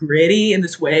make it gritty in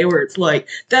this way where it's like,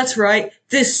 that's right.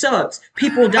 this sucks.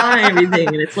 People die and everything.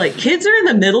 And it's like, kids are in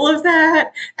the middle of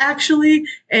that, actually.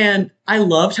 And I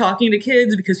love talking to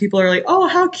kids because people are like, oh,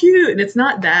 how cute. And it's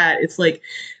not that. It's like,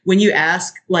 when you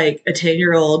ask like a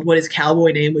 10-year-old what his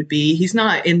cowboy name would be, he's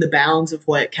not in the bounds of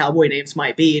what cowboy names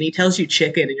might be. And he tells you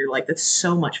chicken and you're like, that's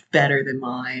so much better than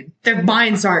mine. Their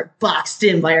minds aren't boxed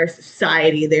in by our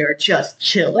society. They are just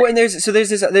chilling. Well, and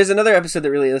there's another episode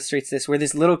that really illustrates this, where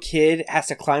this little kid has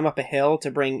to climb up a hill to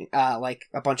bring like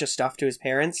a bunch of stuff to his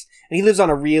parents. And he lives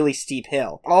on a really steep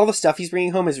hill. All the stuff he's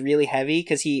bringing home is really heavy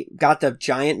because he got the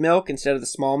giant milk instead of the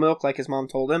small milk like his mom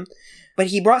told him. But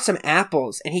he brought some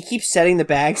apples, and he keeps setting the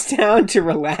bags down to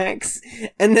relax,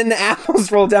 and then the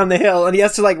apples roll down the hill, and he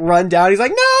has to, like, run down. He's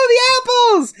like, no, the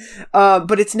apples!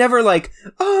 But it's never like,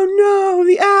 oh no,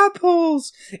 the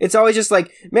apples! It's always just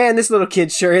like, man, this little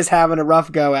kid sure is having a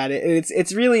rough go at it. And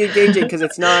it's really engaging, because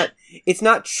it's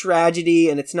not tragedy,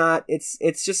 and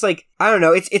it's just like, I don't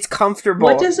know, it's comfortable.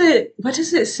 What does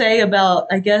it say about,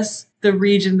 I guess, the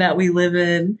region that we live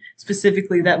in,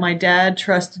 specifically that my dad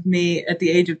trusted me at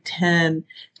the age of 10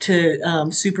 to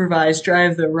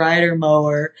drive the rider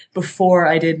mower before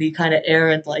I did any kind of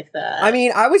errand like that. I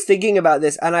mean, I was thinking about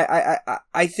this, and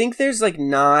I think there's like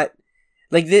not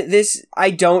like this.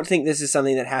 I don't think this is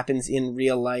something that happens in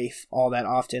real life all that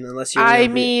often, unless you're. I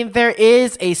mean, there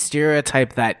is a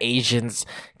stereotype that Asians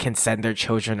can send their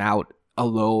children out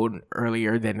alone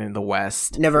earlier than in the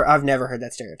West. I've never heard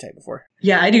that stereotype before.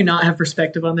 Yeah, I do not have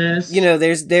perspective on this. You know,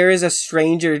 there is a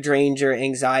stranger danger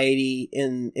anxiety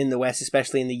in the West,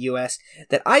 especially in the US,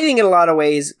 that I think in a lot of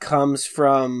ways comes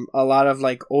from a lot of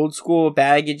like old school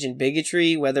baggage and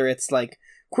bigotry, whether it's like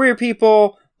queer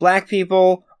people, black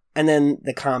people, and then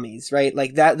the commies, right?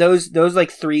 Like that, those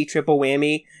like three triple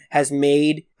whammy has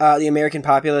made the American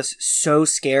populace so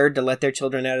scared to let their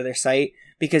children out of their sight.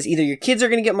 Because either your kids are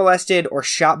going to get molested or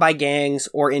shot by gangs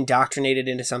or indoctrinated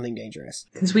into something dangerous.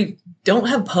 Because we don't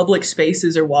have public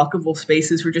spaces or walkable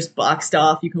spaces. We're just boxed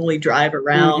off. You can only drive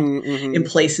around in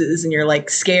places and you're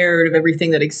like scared of everything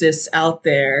that exists out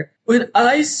there. When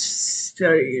I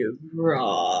studied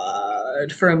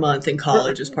abroad for a month in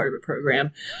college as part of a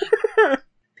program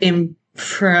in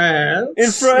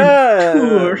France.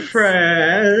 Poor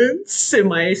France.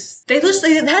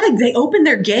 They opened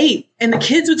their gate and the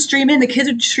kids would stream in, the kids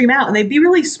would stream out, and they'd be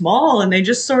really small and they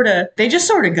just sort of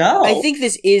go. I think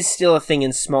this is still a thing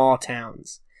in small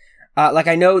towns. Like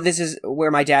I know this is where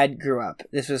my dad grew up.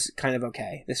 This was kind of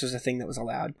okay. This was a thing that was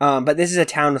allowed. But this is a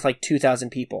town with like 2,000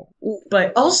 people.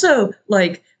 But also,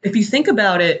 like, if you think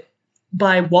about it,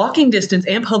 by walking distance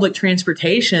and public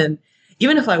transportation,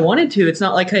 even if I wanted to, it's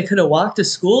not like I could have walked to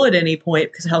school at any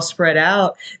point because how spread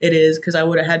out it is, because I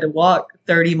would have had to walk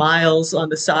 30 miles on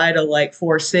the side of like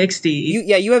 460.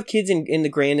 You have kids in the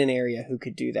Grandin area who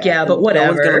could do that. Yeah, but whatever.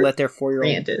 No one's going to let their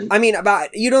 4-year-old.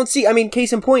 I mean,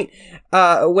 case in point,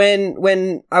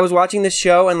 when I was watching this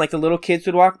show and like the little kids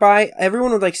would walk by,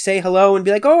 everyone would like say hello and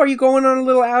be like, oh, are you going on a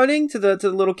little outing to the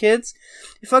little kids?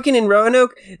 Fucking in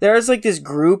Roanoke, there's like this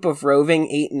group of roving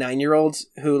 8 and 9-year-olds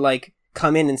who like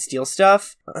come in and steal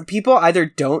stuff. People either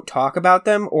don't talk about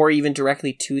them or even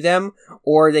directly to them,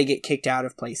 or they get kicked out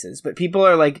of places. But people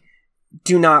are like,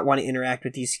 do not want to interact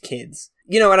with these kids.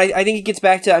 You know, and I think it gets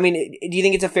back to, I mean, do you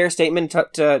think it's a fair statement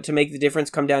to make the difference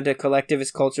come down to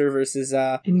collectivist culture versus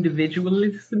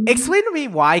individualism? Explain to me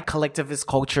why collectivist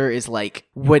culture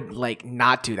would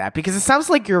not do that, because it sounds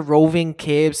like you're roving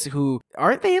kids who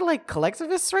aren't they like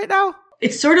collectivists right now?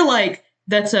 It's sort of like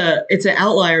it's an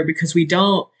outlier because we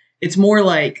don't. It's more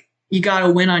like you got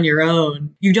to win on your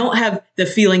own. You don't have the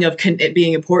feeling of it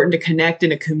being important to connect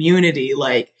in a community.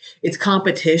 Like, it's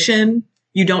competition.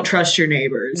 You don't trust your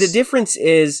neighbors. The difference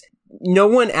is no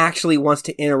one actually wants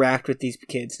to interact with these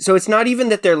kids. So it's not even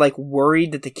that they're like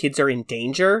worried that the kids are in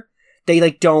danger. They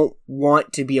like don't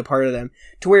want to be a part of them.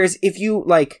 To whereas if you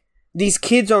like these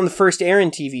kids on the first Aaron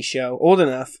TV show, old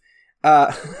enough,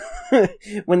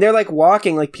 when they're like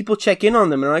walking, like people check in on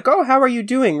them and are like, oh, how are you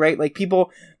doing? Right? Like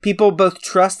people both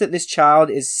trust that this child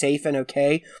is safe and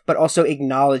okay, but also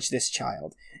acknowledge this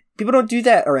child. People don't do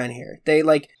that around here. They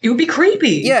like, it would be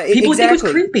creepy. Yeah, people exactly. think it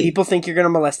was creepy. People think you're going to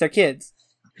molest their kids.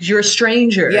 You're a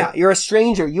stranger. Yeah, you're a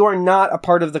stranger. You are not a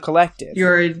part of the collective.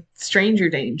 You're a stranger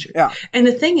danger. Yeah. And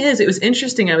the thing is, it was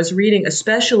interesting. I was reading,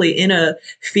 especially in a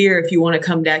fear, if you want to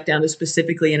come back down to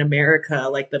specifically in America,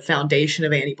 like the foundation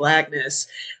of anti-blackness,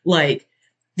 like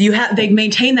they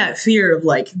maintain that fear of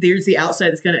like, there's the outside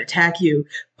that's going to attack you.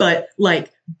 But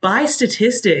like by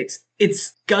statistics,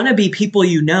 it's gonna be people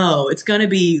you know. It's gonna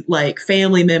be like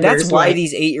family members. That's why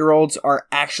these 8-year-olds are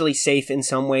actually safe in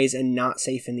some ways and not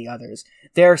safe in the others.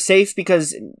 They're safe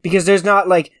because there's not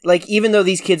like even though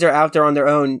these kids are out there on their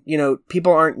own, you know,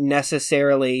 people aren't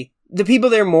necessarily the people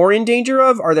they're more in danger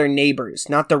of are their neighbors,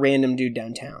 not the random dude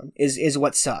downtown. Is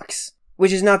what sucks.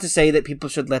 Which is not to say that people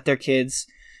should let their kids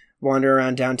wander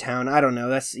around downtown. I don't know.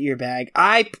 That's your bag.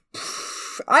 I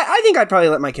think I'd probably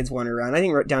let my kids wander around. I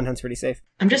think downtown's pretty safe.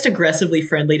 I'm just aggressively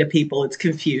friendly to people. It's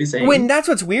confusing. When that's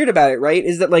what's weird about it, right?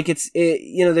 Is that like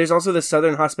you know, there's also the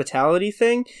Southern hospitality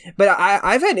thing. But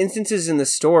I've had instances in the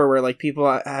store where like people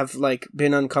have like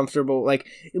been uncomfortable. Like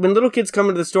when little kids come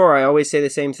into the store, I always say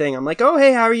the same thing. I'm like, oh,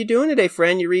 hey, how are you doing today,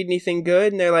 friend? You read anything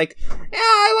good? And they're like, yeah,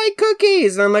 I like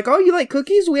cookies. And I'm like, oh, you like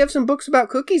cookies? We have some books about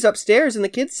cookies upstairs in the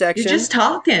kids section. You're just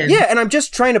talking. Yeah, and I'm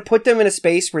just trying to put them in a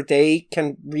space where they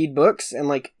can read books and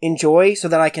like enjoy so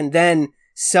that I can then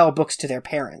sell books to their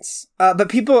parents. But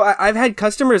people, I've had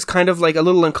customers kind of like a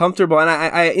little uncomfortable and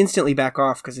I instantly back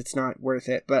off because it's not worth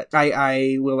it. But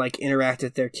I will like interact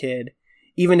with their kid,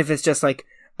 even if it's just like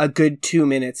a good 2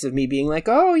 minutes of me being like,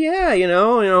 oh yeah, you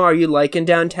know, are you liking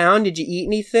downtown? Did you eat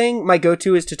anything? My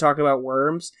go-to is to talk about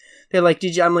worms. They're like,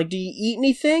 I'm like, do you eat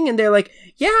anything? And they're like,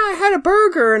 yeah, I had a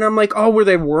burger. And I'm like, oh, were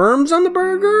there worms on the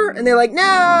burger? And they're like,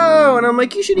 no. And I'm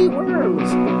like, you should eat worms.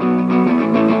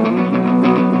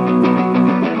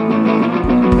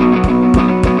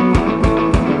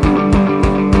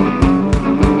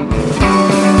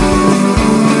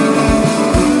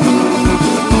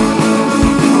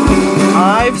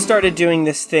 I've started doing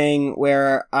this thing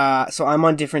where, so I'm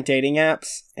on different dating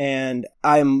apps, and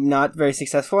I'm not very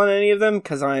successful on any of them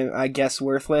because I'm, I guess,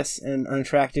 worthless and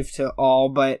unattractive to all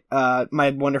but my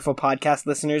wonderful podcast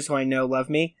listeners who I know love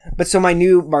me. But so my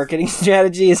new marketing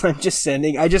strategy is I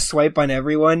just swipe on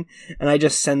everyone, and I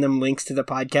just send them links to the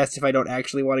podcast if I don't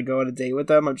actually want to go on a date with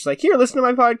them. I'm just like, here, listen to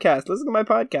my podcast, listen to my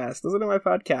podcast, listen to my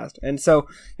podcast. And so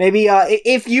maybe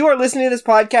if you are listening to this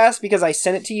podcast because I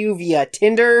sent it to you via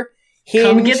Tinder,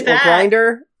 Hinge, or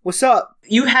Grindr, what's up?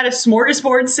 You had a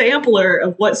smorgasbord sampler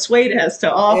of what Suede has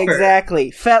to offer.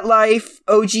 Exactly. FetLife,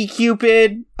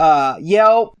 OgCupid,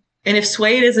 Yelp. And if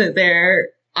Suede isn't there,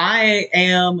 I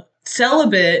am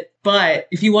celibate, but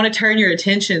if you want to turn your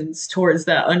attentions towards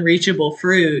that unreachable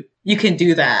fruit, you can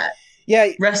do that. Yeah.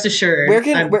 Rest assured.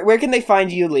 Where can they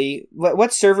find you, Lee?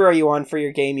 What server are you on for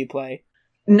your game you play?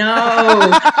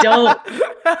 No, don't.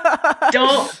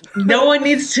 No one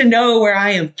needs to know where I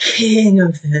am king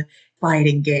of the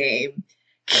fighting game.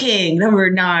 King, number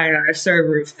 9 on a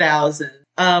server of 1,000.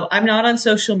 I'm not on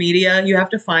social media. You have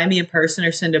to find me in person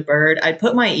or send a bird. I'd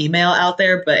put my email out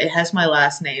there, but it has my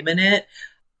last name in it.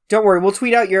 Don't worry, we'll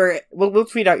tweet out your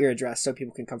address so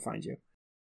people can come find you.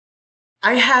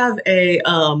 I have a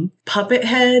puppet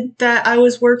head that I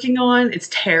was working on. It's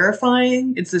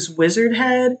terrifying. It's this wizard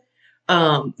head.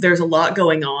 There's a lot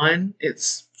going on.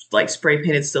 It's like spray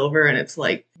painted silver and it's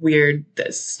like weird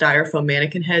styrofoam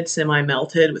mannequin head,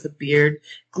 semi-melted with a beard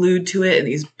glued to it and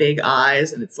these big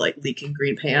eyes, and it's like leaking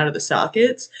green paint out of the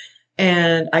sockets.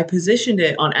 And I positioned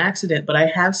it on accident, but I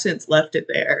have since left it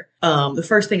there. The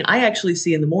first thing I actually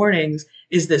see in the mornings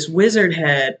is this wizard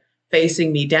head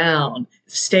facing me down,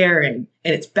 staring,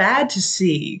 and it's bad to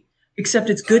see, except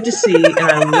it's good to see, and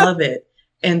I love it.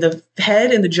 And the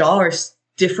head and the jaw are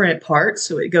different parts,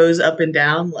 so it goes up and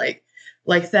down like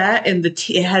that, and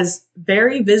it has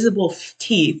very visible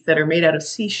teeth that are made out of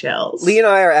seashells. Lee and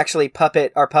I are actually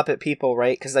puppet people,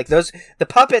 right? Because like the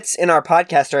puppets in our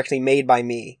podcast are actually made by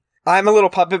me. I'm a little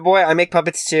puppet boy. I make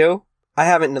puppets too. I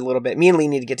haven't in a little bit. Me and Lee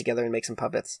need to get together and make some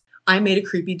puppets. I made a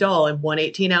creepy doll in one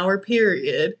 18-hour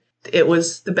period. It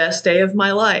was the best day of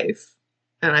my life,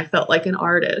 and I felt like an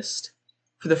artist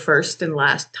for the first and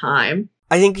last time.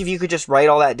 I think if you could just write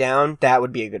all that down, that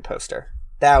would be a good poster.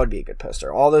 That would be a good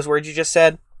poster. All those words you just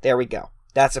said, there we go.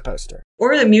 That's a poster.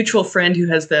 Or the mutual friend who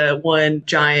has the one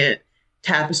giant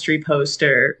tapestry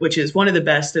poster, which is one of the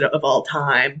best of all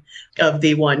time, of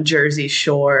the one Jersey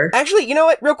Shore. Actually, you know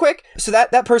what? Real quick. So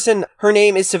that person, her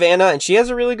name is Savannah, and she has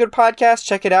a really good podcast.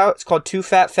 Check it out. It's called Two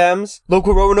Fat Femmes.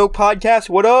 Local Roanoke podcast.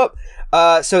 What up?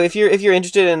 So if you're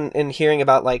interested in hearing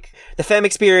about like the femme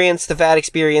experience, the fat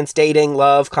experience, dating,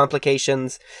 love,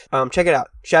 complications, check it out.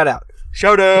 Shout out.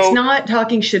 It's not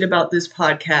talking shit about this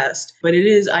podcast, but it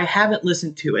is. I haven't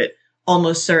listened to it.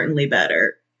 Almost certainly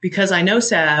better because I know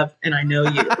Sav and I know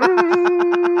you.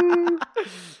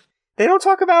 They don't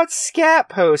talk about scat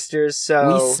posters,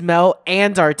 so we smell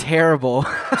and are terrible.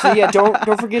 So yeah,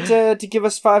 don't forget to give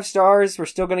us 5 stars. We're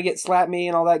still gonna get slap me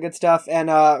and all that good stuff. And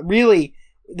really,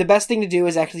 the best thing to do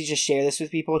is actually just share this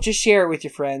with people. Just share it with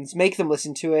your friends. Make them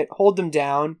listen to it. Hold them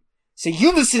down. So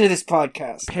you listen to this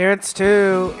podcast. Parents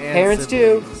too. And Parents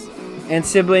siblings. too. And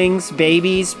siblings,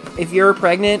 babies. If you're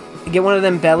pregnant, get one of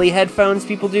them belly headphones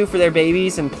people do for their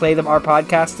babies and play our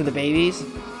podcast to the babies.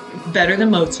 Better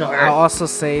than Mozart. I'll also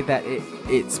say that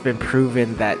it's been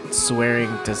proven that swearing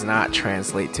does not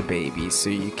translate to babies, so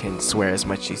you can swear as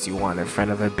much as you want in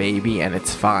front of a baby and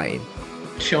it's fine.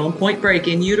 Show 'em Point Break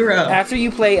in utero. After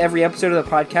you play every episode of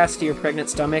the podcast to your pregnant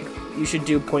stomach, you should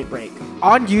do Point Break.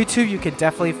 On YouTube, you can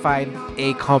definitely find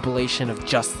a compilation of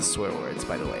just the swear words,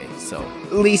 by the way. So,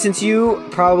 Lee, since you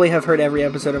probably have heard every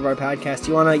episode of our podcast,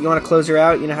 you wanna close her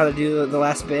out? You know how to do the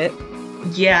last bit?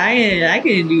 Yeah, I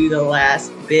can do the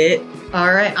last bit.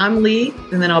 All right, I'm Lee,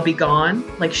 and then I'll be gone,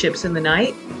 like ships in the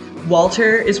night.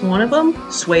 Walter is one of them.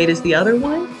 Suede is the other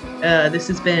one. This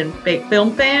has been Fake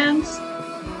Film Fans.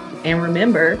 And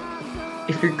remember,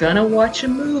 if you're gonna watch a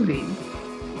movie,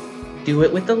 do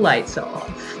it with the lights off.